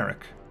 Okay,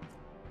 Barrack.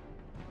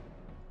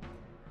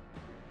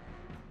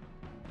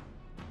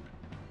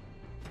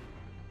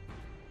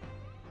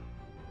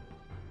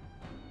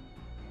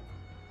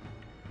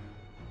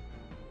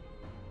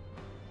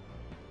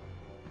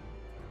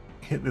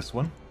 Hit this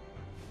one.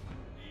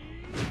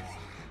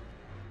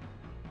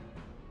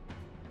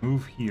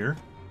 Move here.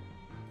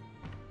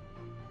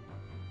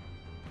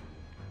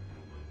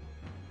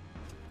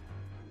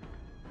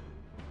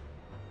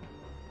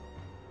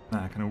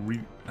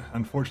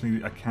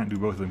 Unfortunately, I can't do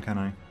both of them, can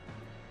I?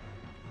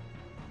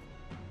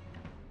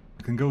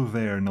 I can go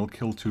there and I'll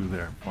kill 2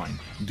 there. Fine.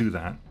 Do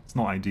that. It's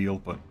not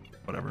ideal, but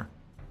whatever.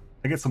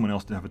 I get someone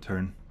else to have a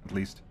turn, at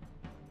least.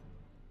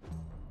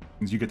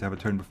 Means you get to have a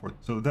turn before.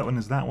 So that one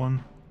is that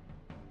one.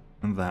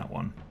 And that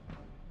one.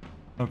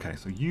 Okay,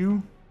 so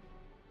you...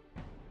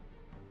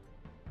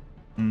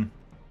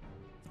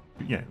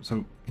 Yeah,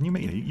 so can you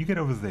make it? You get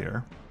over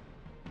there.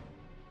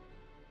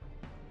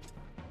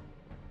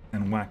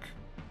 And whack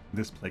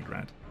this plague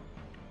rat.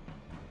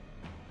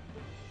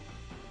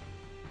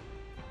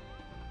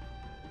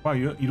 Wow,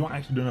 you don't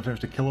actually do enough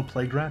damage to kill a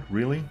plague rat?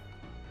 Really?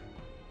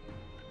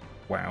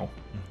 Wow.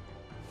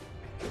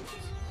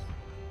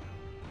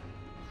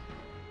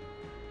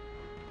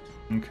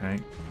 Okay,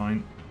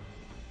 fine.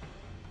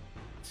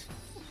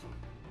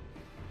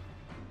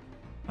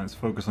 Let's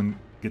focus on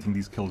getting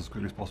these kills as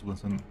quickly as possible.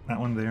 So that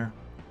one there.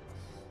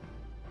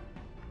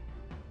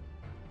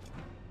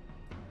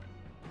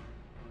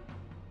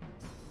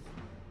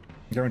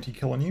 Guarantee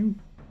kill on you?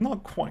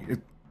 Not quite.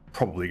 It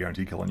probably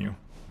guarantee kill on you.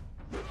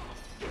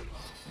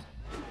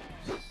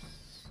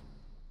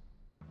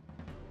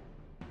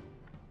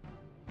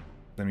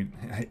 Then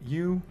we hit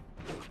you.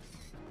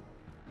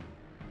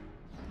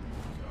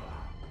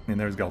 And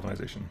there's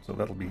galvanization, so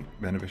that'll be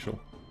beneficial.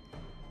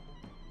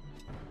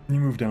 You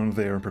move down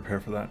there and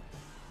prepare for that.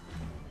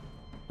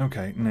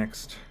 Okay,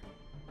 next.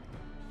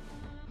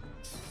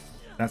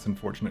 That's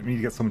unfortunate. We need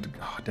to get someone to...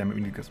 Oh, damn it, we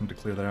need to get someone to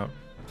clear that out.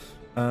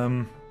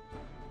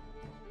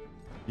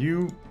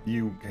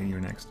 Okay, you're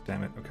next.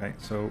 Damn it. Okay,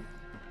 so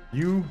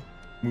you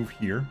move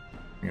here.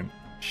 Again,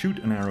 shoot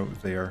an arrow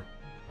there.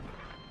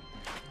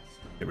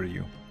 Get rid of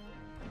you.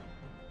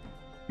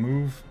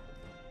 Move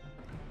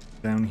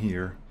down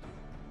here.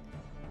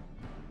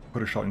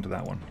 Put a shot into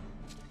that one.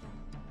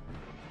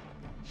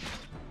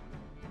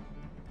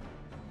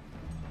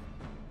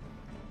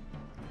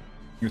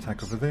 You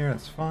attack over there,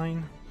 that's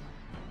fine.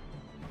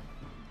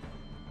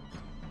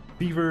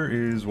 Fever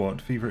is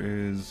what? Fever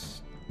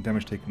is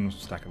damage taken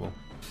stackable.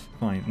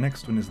 Fine,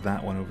 next one is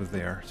that one over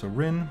there. So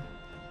Rin,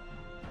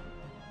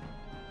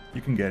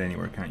 you can get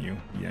anywhere, can't you?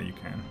 Yeah, you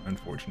can,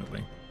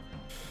 unfortunately.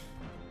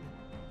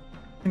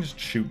 I can just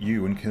shoot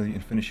you and kill you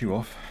and finish you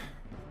off.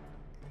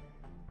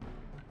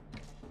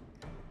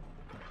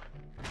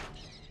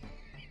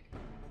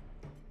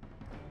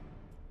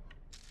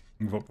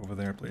 Move up over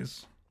there,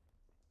 please.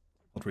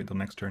 I'll wait till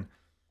next turn.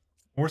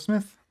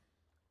 Orsmith?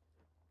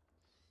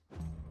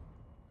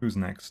 Who's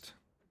next?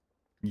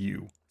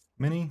 You.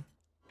 Mini?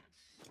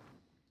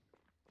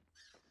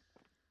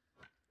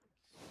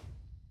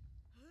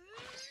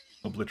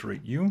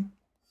 Obliterate you.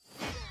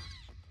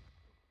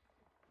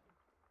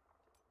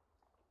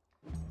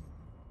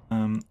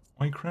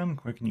 Oikram,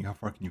 how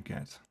far can you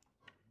get?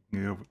 You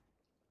can get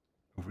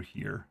over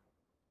here.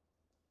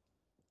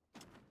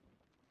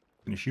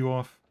 Finish you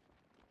off.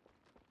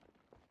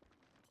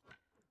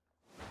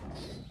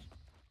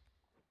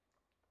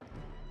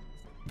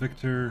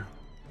 Victor,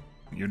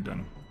 you're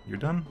done. You're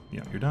done?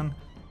 Yeah, you're done.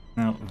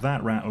 Now,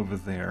 that rat over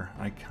there,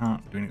 I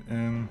can't do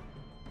anything.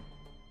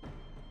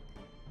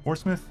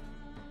 Warsmith?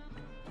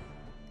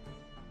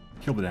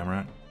 Kill the damn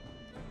rat.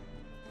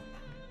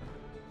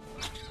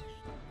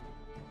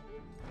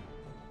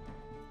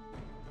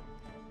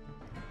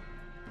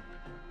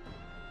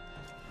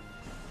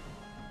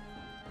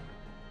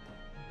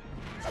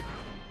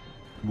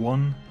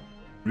 One?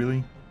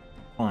 Really?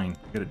 Fine,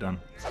 get it done.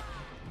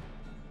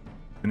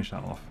 Finish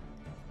that off.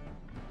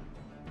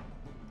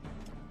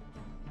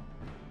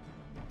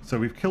 So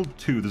we've killed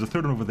two. There's a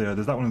third one over there.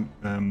 There's that one.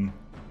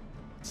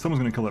 Someone's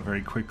going to kill that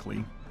very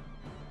quickly.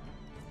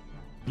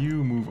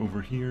 You move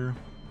over here.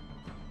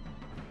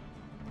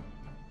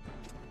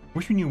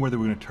 Wish we knew where they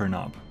were going to turn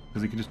up,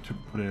 because they could just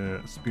put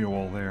a spear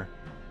wall there.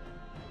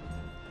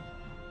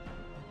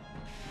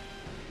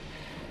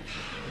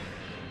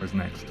 Where's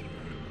next?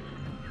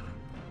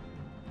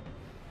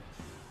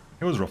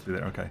 It was roughly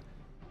there, okay.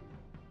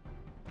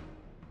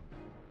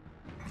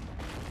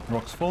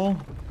 Rocks fall.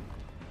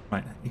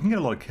 Right, you can get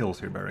a lot of kills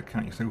here, Barrick,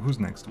 can't you? So who's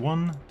next?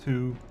 1,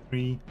 2,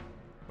 3.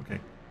 Okay,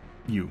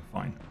 you,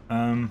 fine.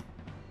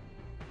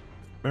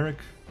 Barrick,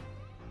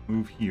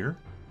 move here.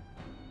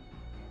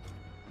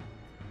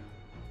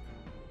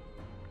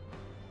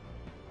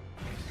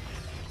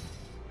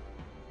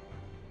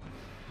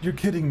 You're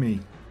kidding me.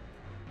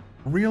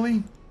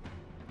 Really?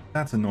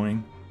 That's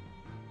annoying.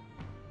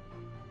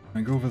 I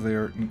go over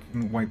there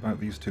and wipe out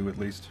these two at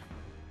least.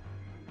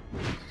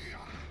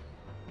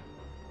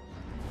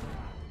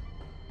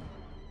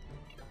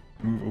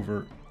 Move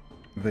over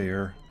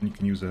there, and you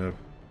can use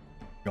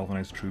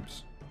galvanized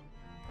troops.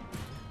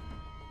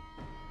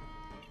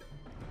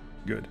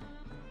 Good.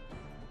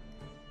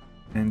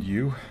 And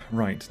you.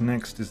 Right,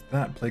 next is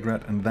that plague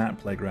rat and that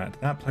plague rat.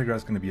 That plague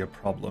rat's going to be a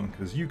problem,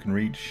 because you can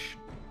reach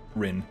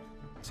Rin.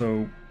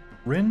 So,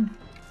 Rin?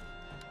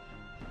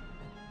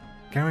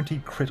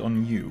 Guaranteed crit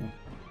on you.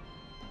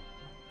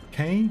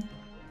 K?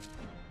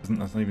 That's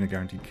not even a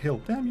guaranteed kill.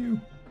 Damn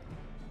you!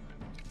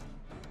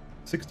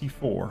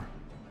 64.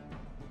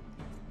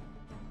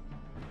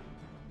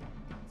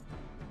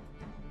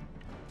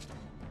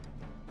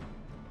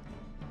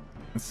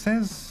 It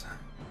says...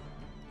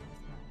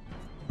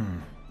 I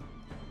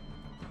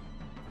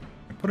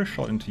put a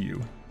shot into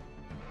you.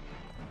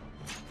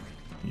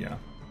 Yeah.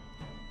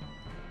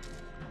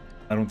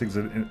 I don't think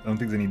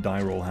there's any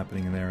die roll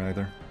happening in there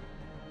either.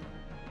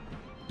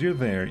 You're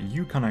there,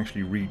 you can't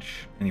actually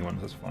reach anyone,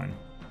 that's fine.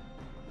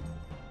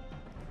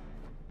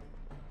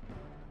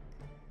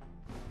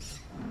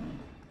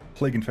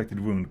 Plague infected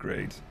wound,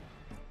 great.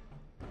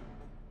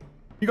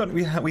 We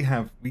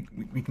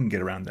can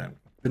get around that.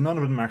 But none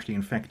of them are actually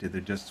infected,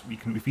 they're just,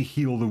 if we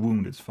heal the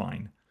wound, it's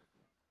fine.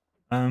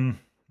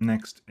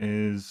 Next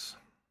is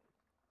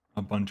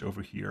a bunch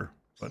over here,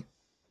 but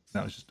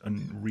that was just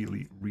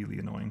really, really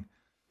annoying.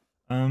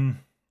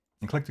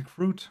 Eclectic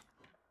fruit.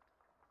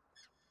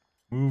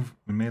 Move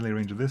in melee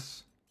range of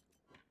this.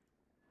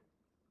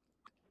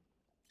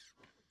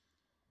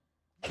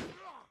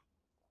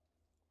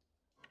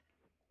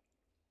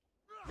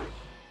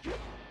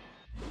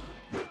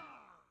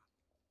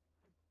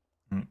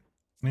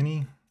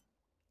 Mini.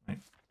 Right.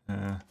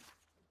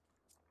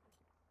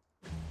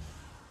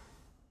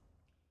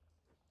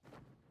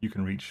 You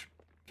can reach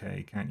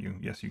K, can't you?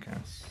 Yes, you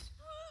can.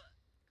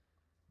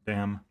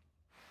 Damn.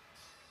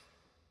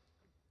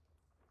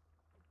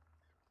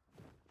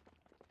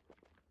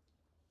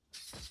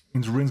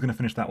 Means Rin's going to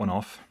finish that one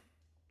off.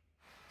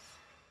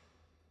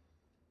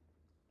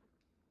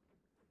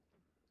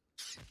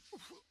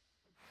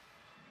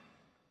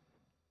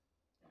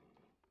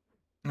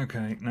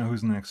 Okay, now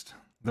who's next?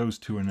 Those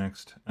two are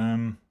next.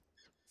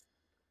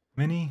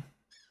 Mini?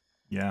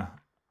 Yeah.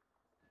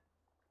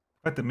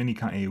 The fact that Mini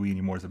can't AoE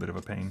anymore is a bit of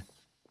a pain.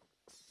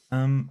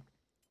 Right,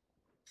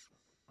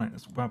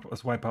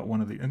 let's wipe out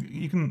one of the...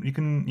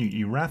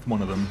 You wrath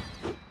one of them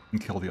and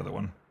kill the other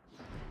one.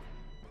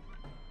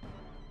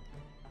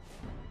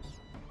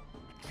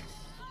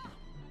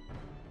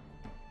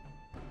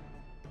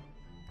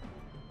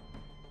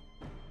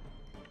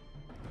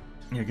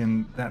 Yeah,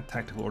 again, that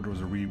tactical order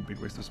was a really big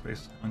waste of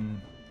space.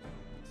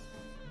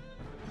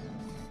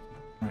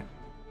 Right.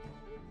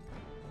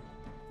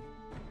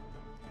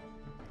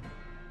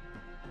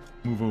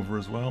 Move over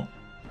as well.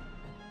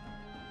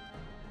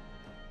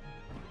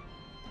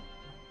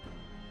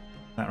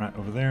 That rat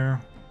over there.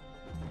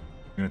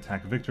 I'm gonna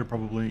attack Victor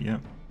probably, yep.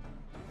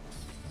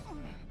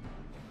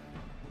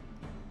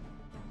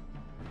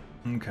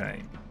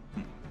 Okay.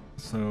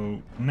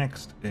 So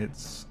next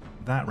it's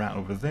that rat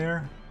over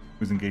there,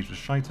 who's engaged with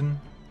Shaitan.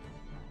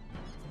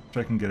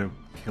 So I can get a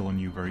kill on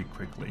you very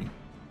quickly.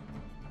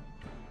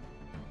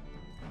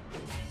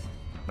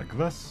 Like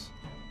this.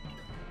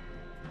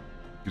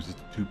 Gives us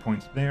 2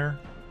 points there.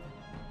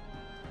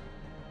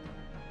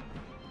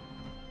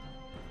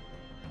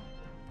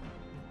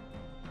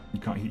 You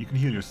can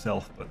heal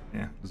yourself, but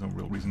yeah, there's no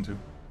real reason to.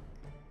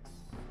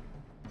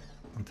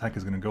 Attack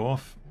is gonna go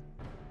off.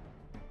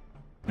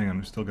 Hang on,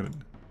 we've still got it.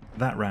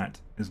 That rat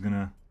is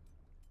gonna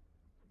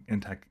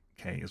attack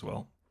K as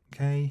well.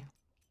 K.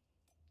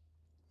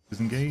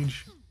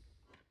 Disengage.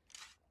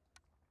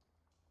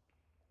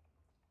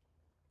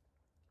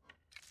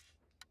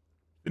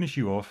 Finish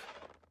you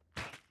off.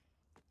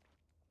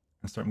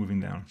 And start moving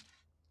down.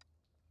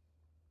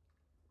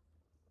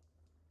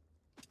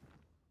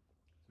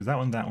 Is that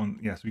one?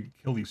 Yes, we can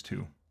kill these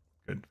two.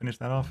 Good. Finish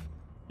that off.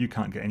 You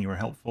can't get anywhere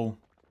helpful.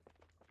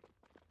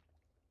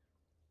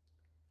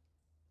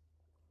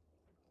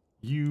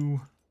 You...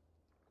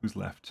 Who's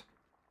left?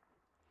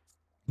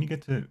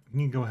 Can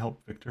you go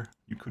help Victor?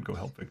 You could go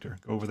help Victor.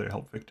 Go over there,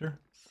 help Victor.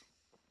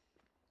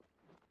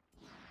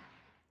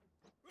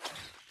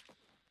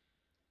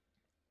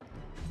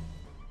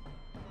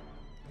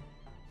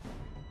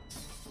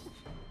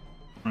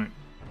 Right.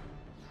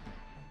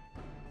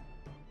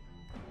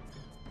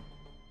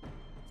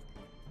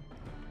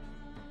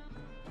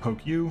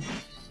 Poke you.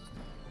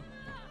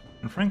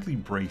 And frankly,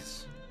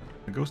 brace.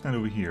 So go stand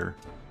over here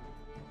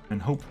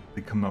and hope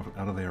they come out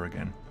of there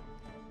again.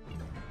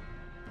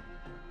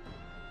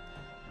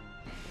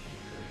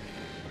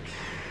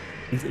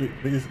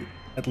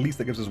 At least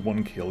that gives us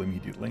 1 kill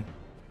immediately.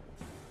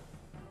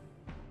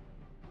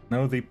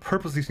 No, they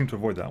purposely seem to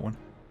avoid that one.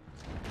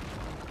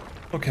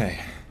 Okay.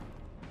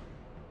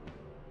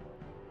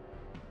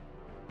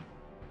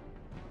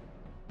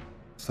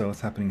 So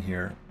what's happening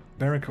here?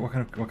 Barrack, what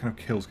kind of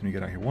kills can you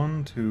get out here?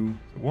 1, 2,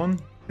 1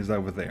 is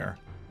over there,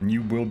 and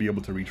you will be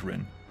able to reach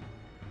Rin.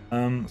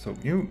 So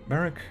you,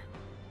 Barrack.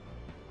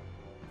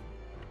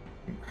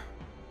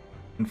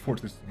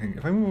 Unfortunately,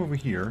 if I move over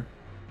here,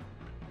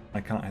 I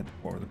can't hit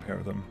the pair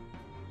of them.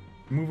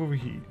 Move over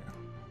here.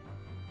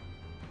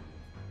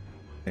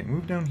 Okay,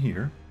 move down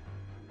here.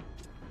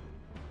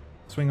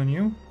 Swing on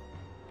you.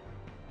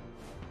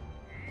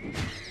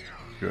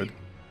 Good.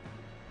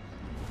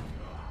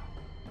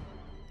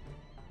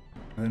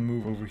 And then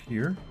move over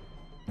here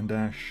and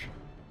dash.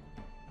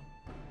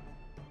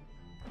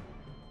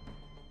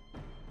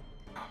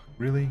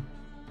 Really?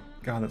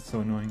 God, that's so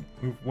annoying.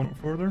 Move one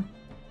further.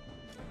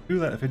 Do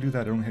that. If I do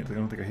that, I don't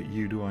think I hit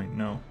you, do I?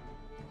 No.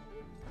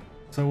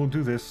 So we'll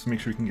do this. Make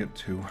sure we can get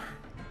 2.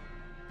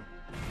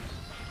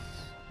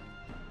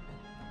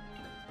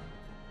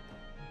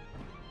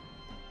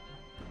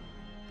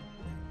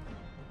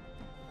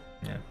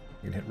 Yeah,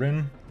 you can hit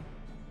Rin.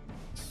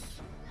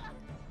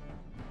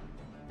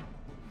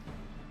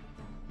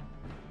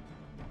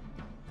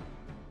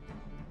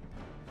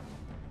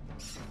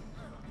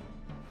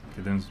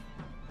 Okay, then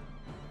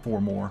 4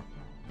 more.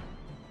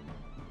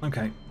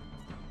 Okay.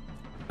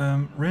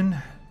 Rin,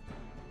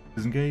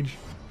 disengage.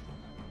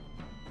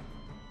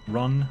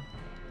 Run,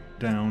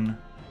 down,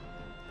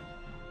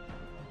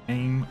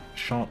 aim,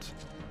 shot.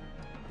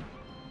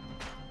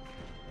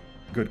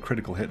 Good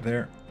critical hit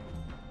there.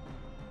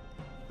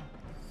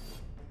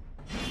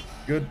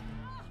 Good.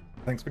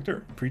 Thanks,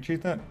 Victor.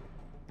 Appreciate that.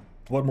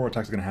 A lot more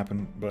attacks are going to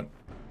happen, but...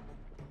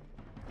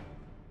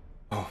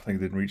 Oh, I think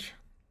it didn't reach.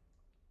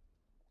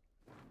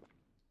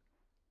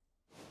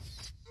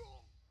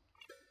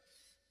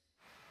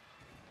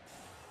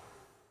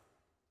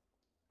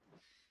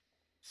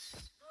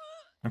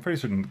 I'm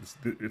pretty certain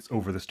it's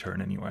over this turn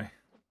anyway. I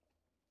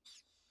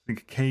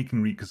think K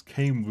can reach, because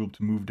K will be able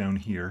to move down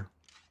here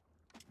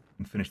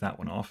and finish that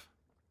one off.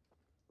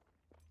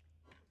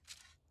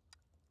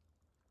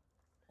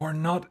 Or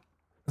not,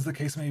 as the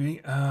case may be.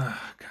 God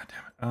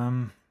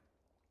damn it.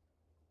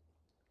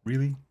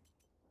 Really?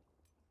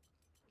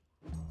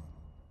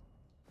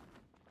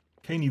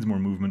 K needs more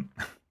movement.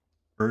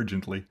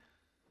 Urgently.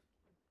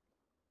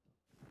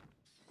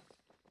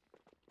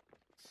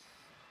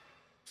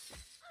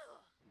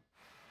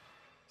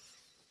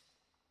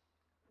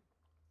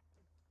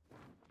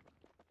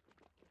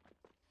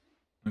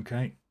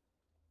 Okay,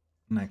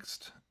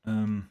 next.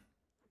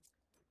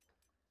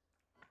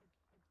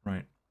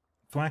 Right.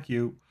 Thwack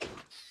you.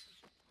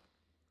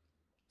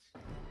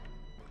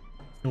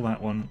 Kill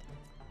that one.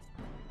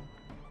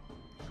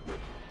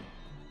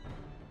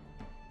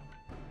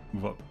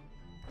 Move up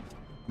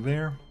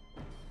there.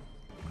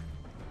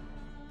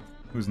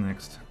 Who's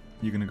next?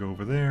 You're gonna go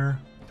over there.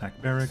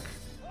 Attack Barrack.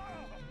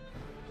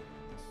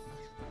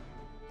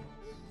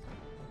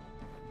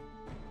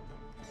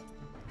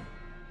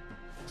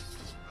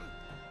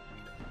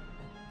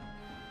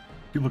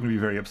 People are going to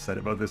be very upset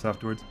about this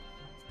afterwards.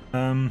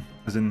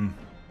 As in,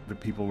 the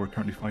people we're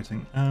currently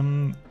fighting.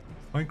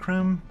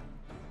 Ikram?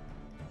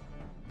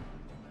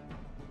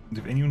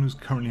 If anyone who's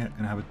currently going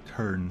to have a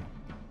turn,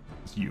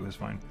 it's you, that's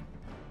fine.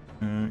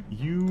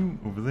 You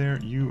over there,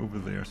 you over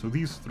there. So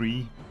these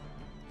 3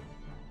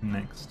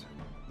 next.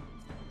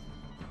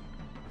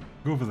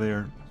 Go over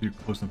there, so you're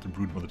close enough to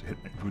Broodmother to hit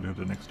Broodmother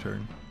the next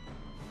turn.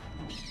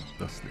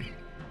 Thusly.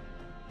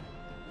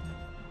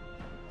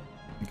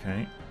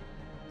 Okay.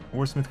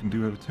 Warsmith can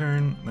do out a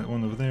turn. That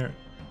one over there.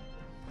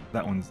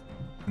 That one's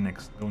the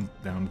next. That one's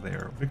down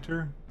there.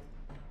 Victor,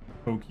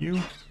 poke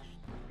you.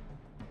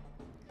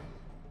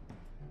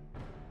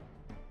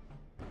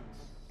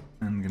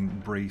 And I'm gonna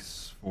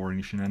brace for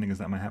any shenanigans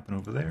that might happen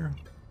over there.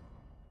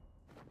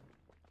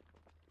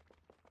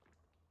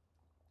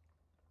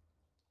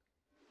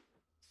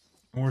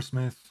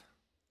 Warsmith.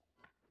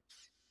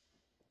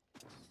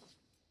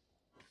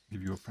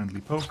 Give you a friendly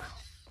poke.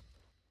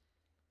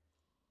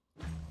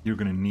 You're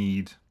gonna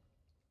need...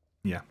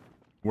 Yeah,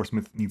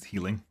 Warsmith needs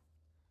healing.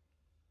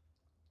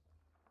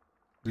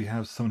 We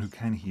have someone who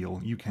can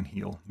heal. You can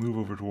heal. Move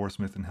over to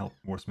Warsmith and help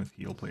Warsmith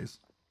heal, please.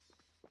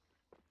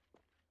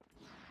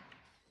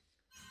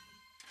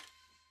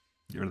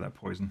 Get rid of that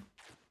poison.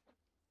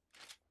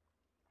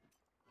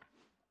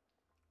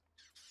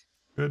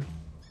 Good.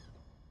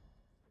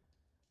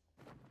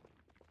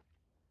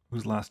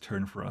 Who's last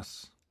turn for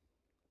us?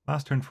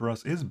 Last turn for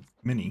us is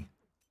Minnie.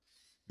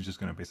 Who's just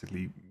going to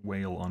basically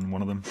wail on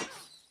one of them.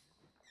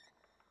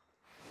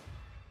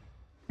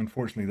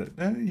 Unfortunately,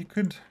 that you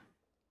could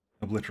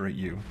obliterate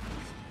you.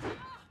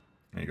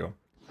 There you go.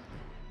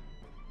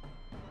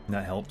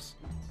 That helps.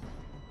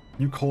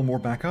 You call more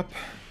backup.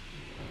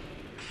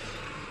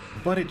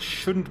 But it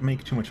shouldn't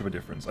make too much of a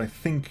difference. I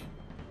think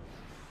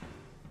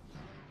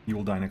you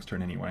will die next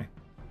turn anyway.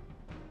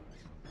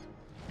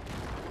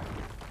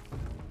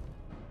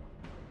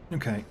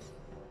 Okay.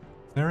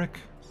 Eric.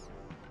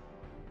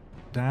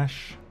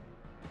 Dash.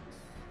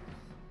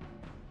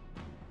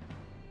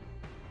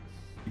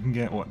 You can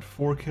get, what,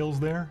 4 kills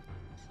there?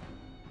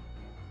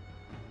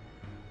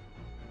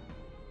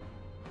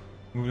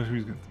 Who's got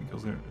 3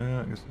 kills there?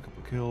 I guess a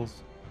couple of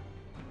kills.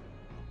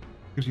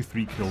 Gives you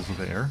 3 kills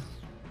there.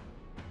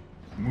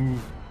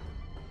 Move.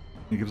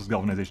 It gives us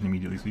galvanization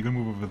immediately, so you can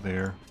move over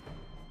there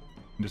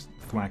and just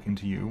thwack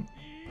into you.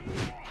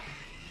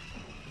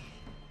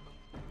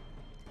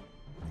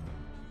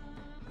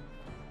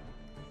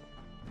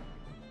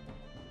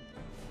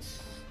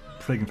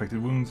 Plague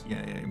infected wounds.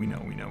 Yeah, we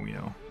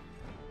know.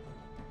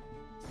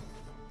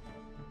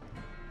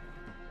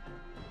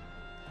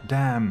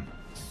 Damn!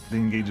 They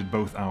engaged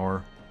both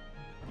our...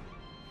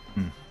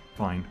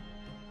 fine.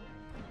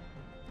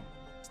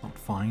 It's not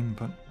fine,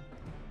 but...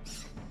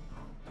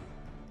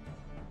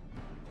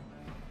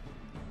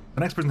 The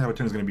next person to have a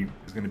turn is going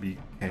to be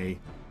Kay.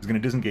 He's going to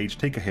disengage,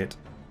 take a hit,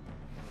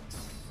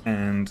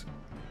 and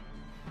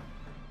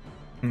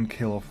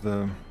kill off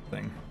the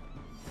thing.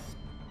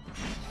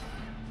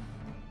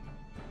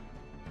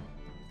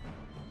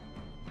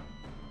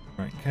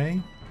 Right, Kay.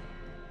 You're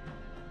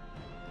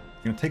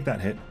going to take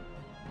that hit.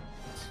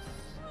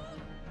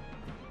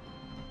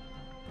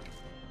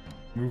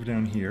 Move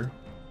down here.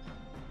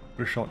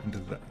 Put a shot into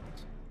that.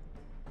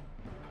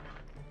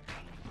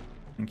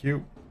 Thank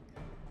you.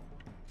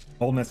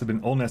 All nests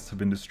have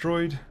been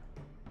destroyed.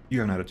 You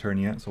haven't had a turn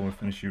yet, so I'll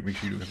finish you. Make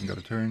sure you haven't got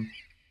a turn.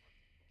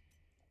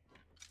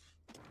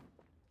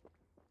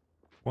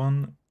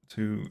 1,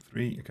 2,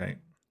 3. Okay.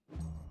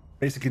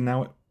 Basically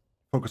now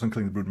focus on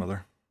killing the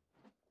Broodmother.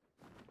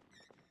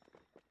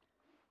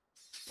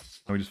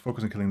 Now we just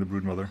focus on killing the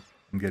Broodmother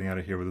and getting out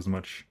of here with as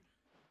much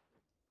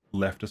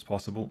left as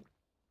possible.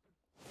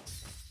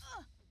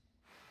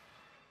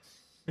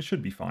 It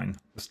should be fine.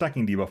 The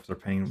stacking debuffs are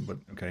pain, but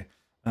okay.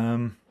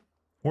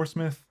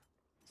 Warsmith.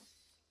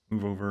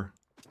 Move over.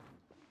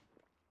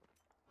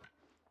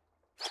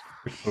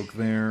 Quick poke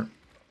there.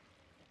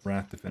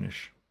 Wrath to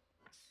finish.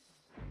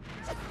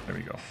 There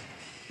we go.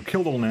 We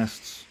killed all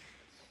nests.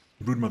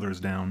 Broodmother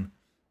is down.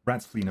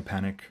 Rats flee in a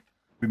panic.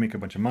 We make a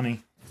bunch of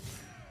money.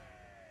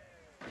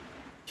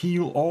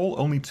 Heal all.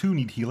 Only 2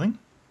 need healing.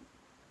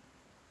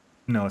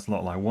 No, that's a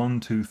lot lie.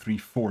 1, 2, 3,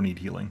 4 need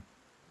healing.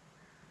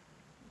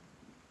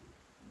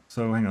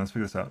 So hang on, let's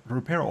figure this out.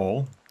 Repair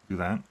all. Do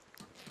that.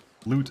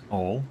 Loot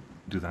all.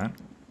 Do that.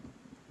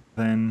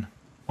 Then,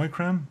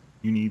 Oikram,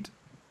 you need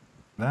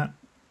that.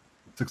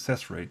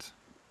 Success rate.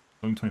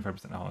 Only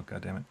 25%. Oh,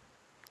 god damn it.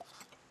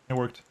 It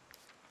worked.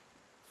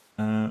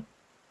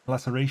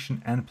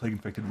 Laceration and plague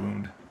infected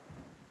wound.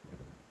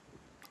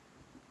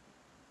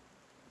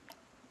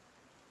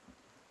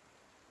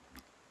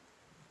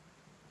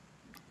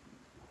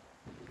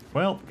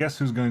 Well, guess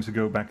who's going to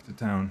go back to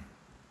town?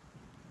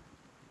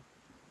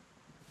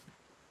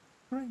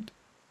 Right.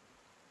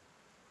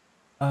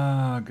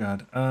 Ah,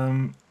 god.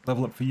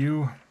 Level up for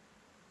you.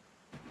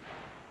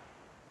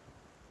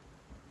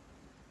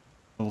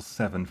 Level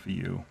 7 for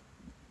you.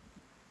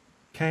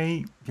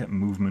 Okay, get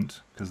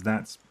movement, because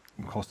that's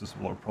will cost us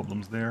a lot of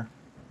problems there.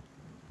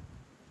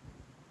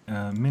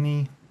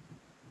 Mini.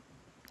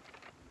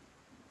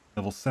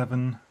 Level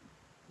 7.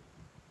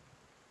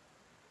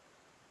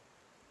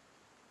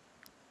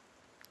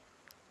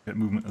 Get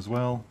movement as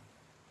well.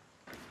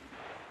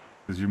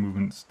 Because your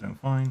movement's down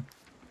fine.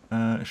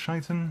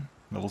 Shaitan,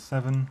 level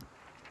 7.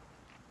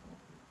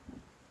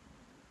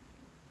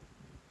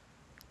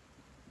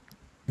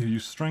 You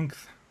use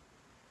strength.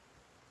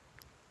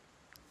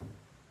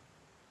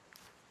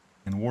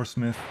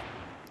 Warsmith.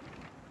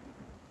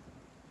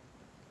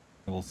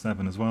 Level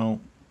 7 as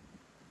well.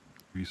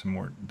 Give you some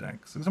more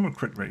dex. Some more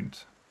crit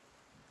rate.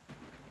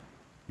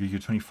 Give you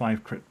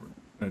 25 crit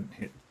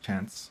hit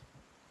chance.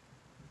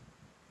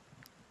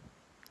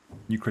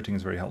 New critting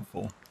is very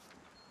helpful.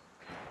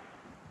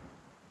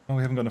 Oh,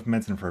 we haven't got enough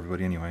medicine for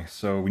everybody anyway,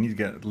 so we need to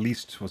get at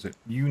least, was it?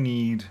 You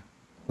need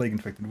plague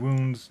infected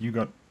wounds. You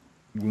got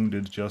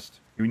wounded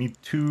just. We need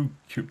 2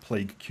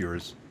 plague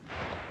cures.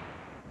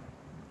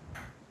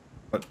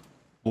 But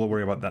we'll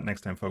worry about that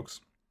next time,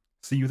 folks.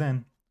 See you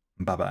then.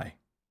 Bye-bye.